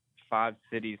 5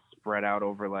 cities spread out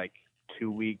over like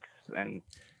 2 weeks, and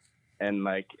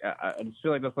like I just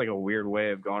feel like that's like a weird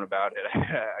way of going about it.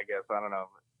 I guess, I don't know,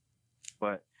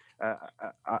 but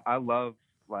I love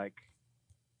like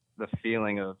the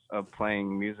feeling of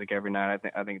playing music every night.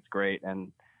 I think it's great,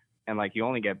 and like you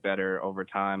only get better over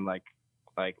time. Like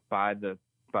by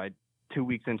 2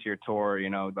 weeks into your tour, you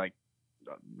know, like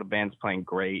the band's playing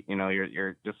great. You know,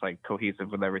 you're just like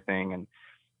cohesive with everything, and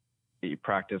you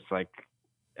practice like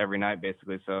every night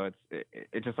basically. So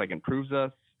it just like improves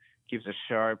us, keeps us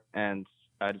sharp, and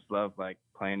I just love like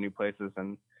playing new places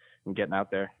and getting out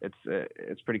there.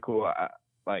 It's pretty cool. I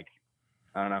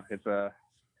don't know. It's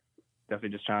definitely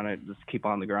just trying to just keep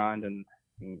on the grind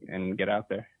and get out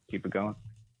there, keep it going.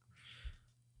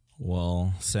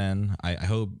 Well, Sen, I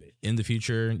hope in the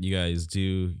future you guys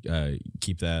do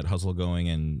keep that hustle going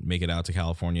and make it out to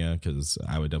California, because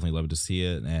I would definitely love to see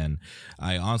it. And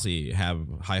I honestly have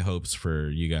high hopes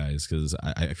for you guys, because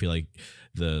I feel like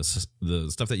the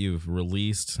stuff that you've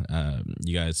released,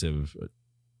 you guys have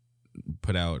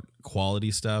put out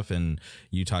quality stuff, and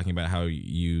you talking about how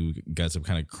you guys have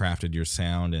kind of crafted your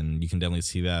sound, and you can definitely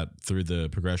see that through the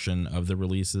progression of the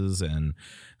releases. And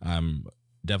I'm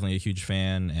definitely a huge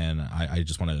fan, and I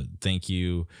just want to thank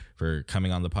you for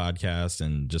coming on the podcast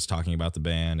and just talking about the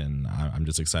band, and I'm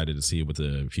just excited to see what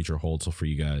the future holds for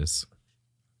you guys.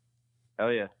 Oh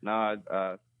yeah, no,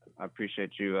 I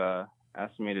appreciate you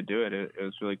asking me to do it. It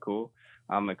was really cool.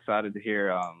 I'm excited to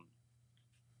hear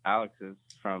Alex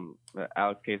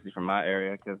Casey from my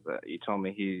area, because he told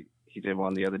me he did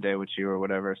one the other day with you or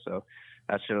whatever, so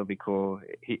that shit'll be cool.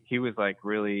 He was like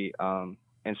really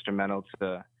instrumental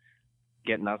to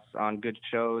getting us on good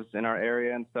shows in our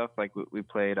area and stuff. Like we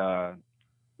played a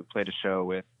show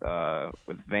with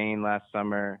Vane last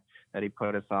summer that he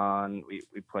put us on. We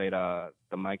played the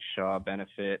Mike Shaw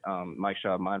benefit, Mike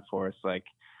Shaw of Mindforce. Like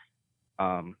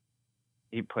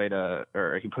he put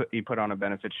on a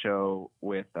benefit show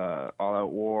with All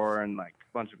Out War and like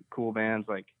a bunch of cool bands.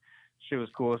 Like shit was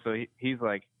cool. So he's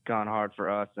like gone hard for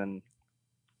us, and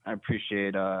I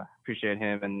appreciate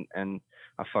him, and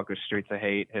I fuck with Streets of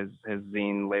Hate, his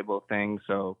zine label thing.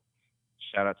 So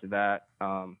shout out to that.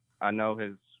 I know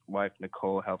his wife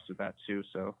Nicole helps with that too.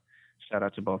 So shout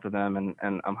out to both of them,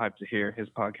 and I'm hyped to hear his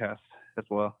podcast as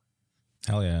well.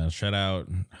 Hell yeah! Shout out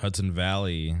Hudson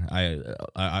Valley.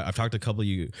 I've talked to a couple of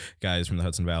you guys from the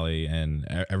Hudson Valley, and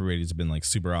everybody's been like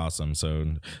super awesome.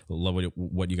 So love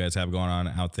what you guys have going on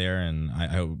out there, and I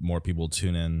hope more people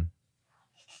tune in.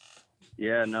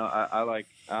 Yeah, no,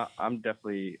 I'm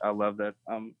definitely, I love that.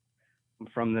 I'm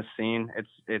from this scene.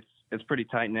 It's pretty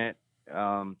tight knit,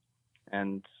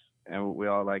 and we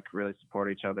all like really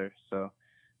support each other. So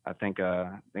I think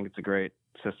it's a great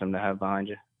system to have behind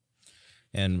you.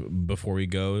 And before we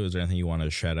go, is there anything you want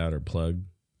to shout out or plug?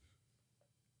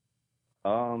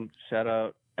 Shout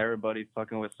out everybody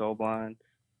fucking with Soulblind.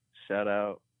 Shout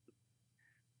out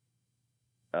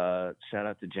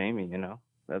to Jamie, you know.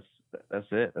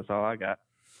 that's it. That's all I got.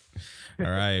 All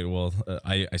right. Well,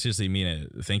 I seriously mean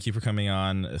it. Thank you for coming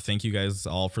on. Thank you guys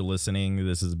all for listening.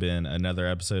 This has been another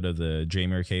episode of the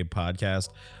Jamie Arcade podcast.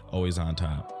 Always on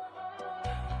top.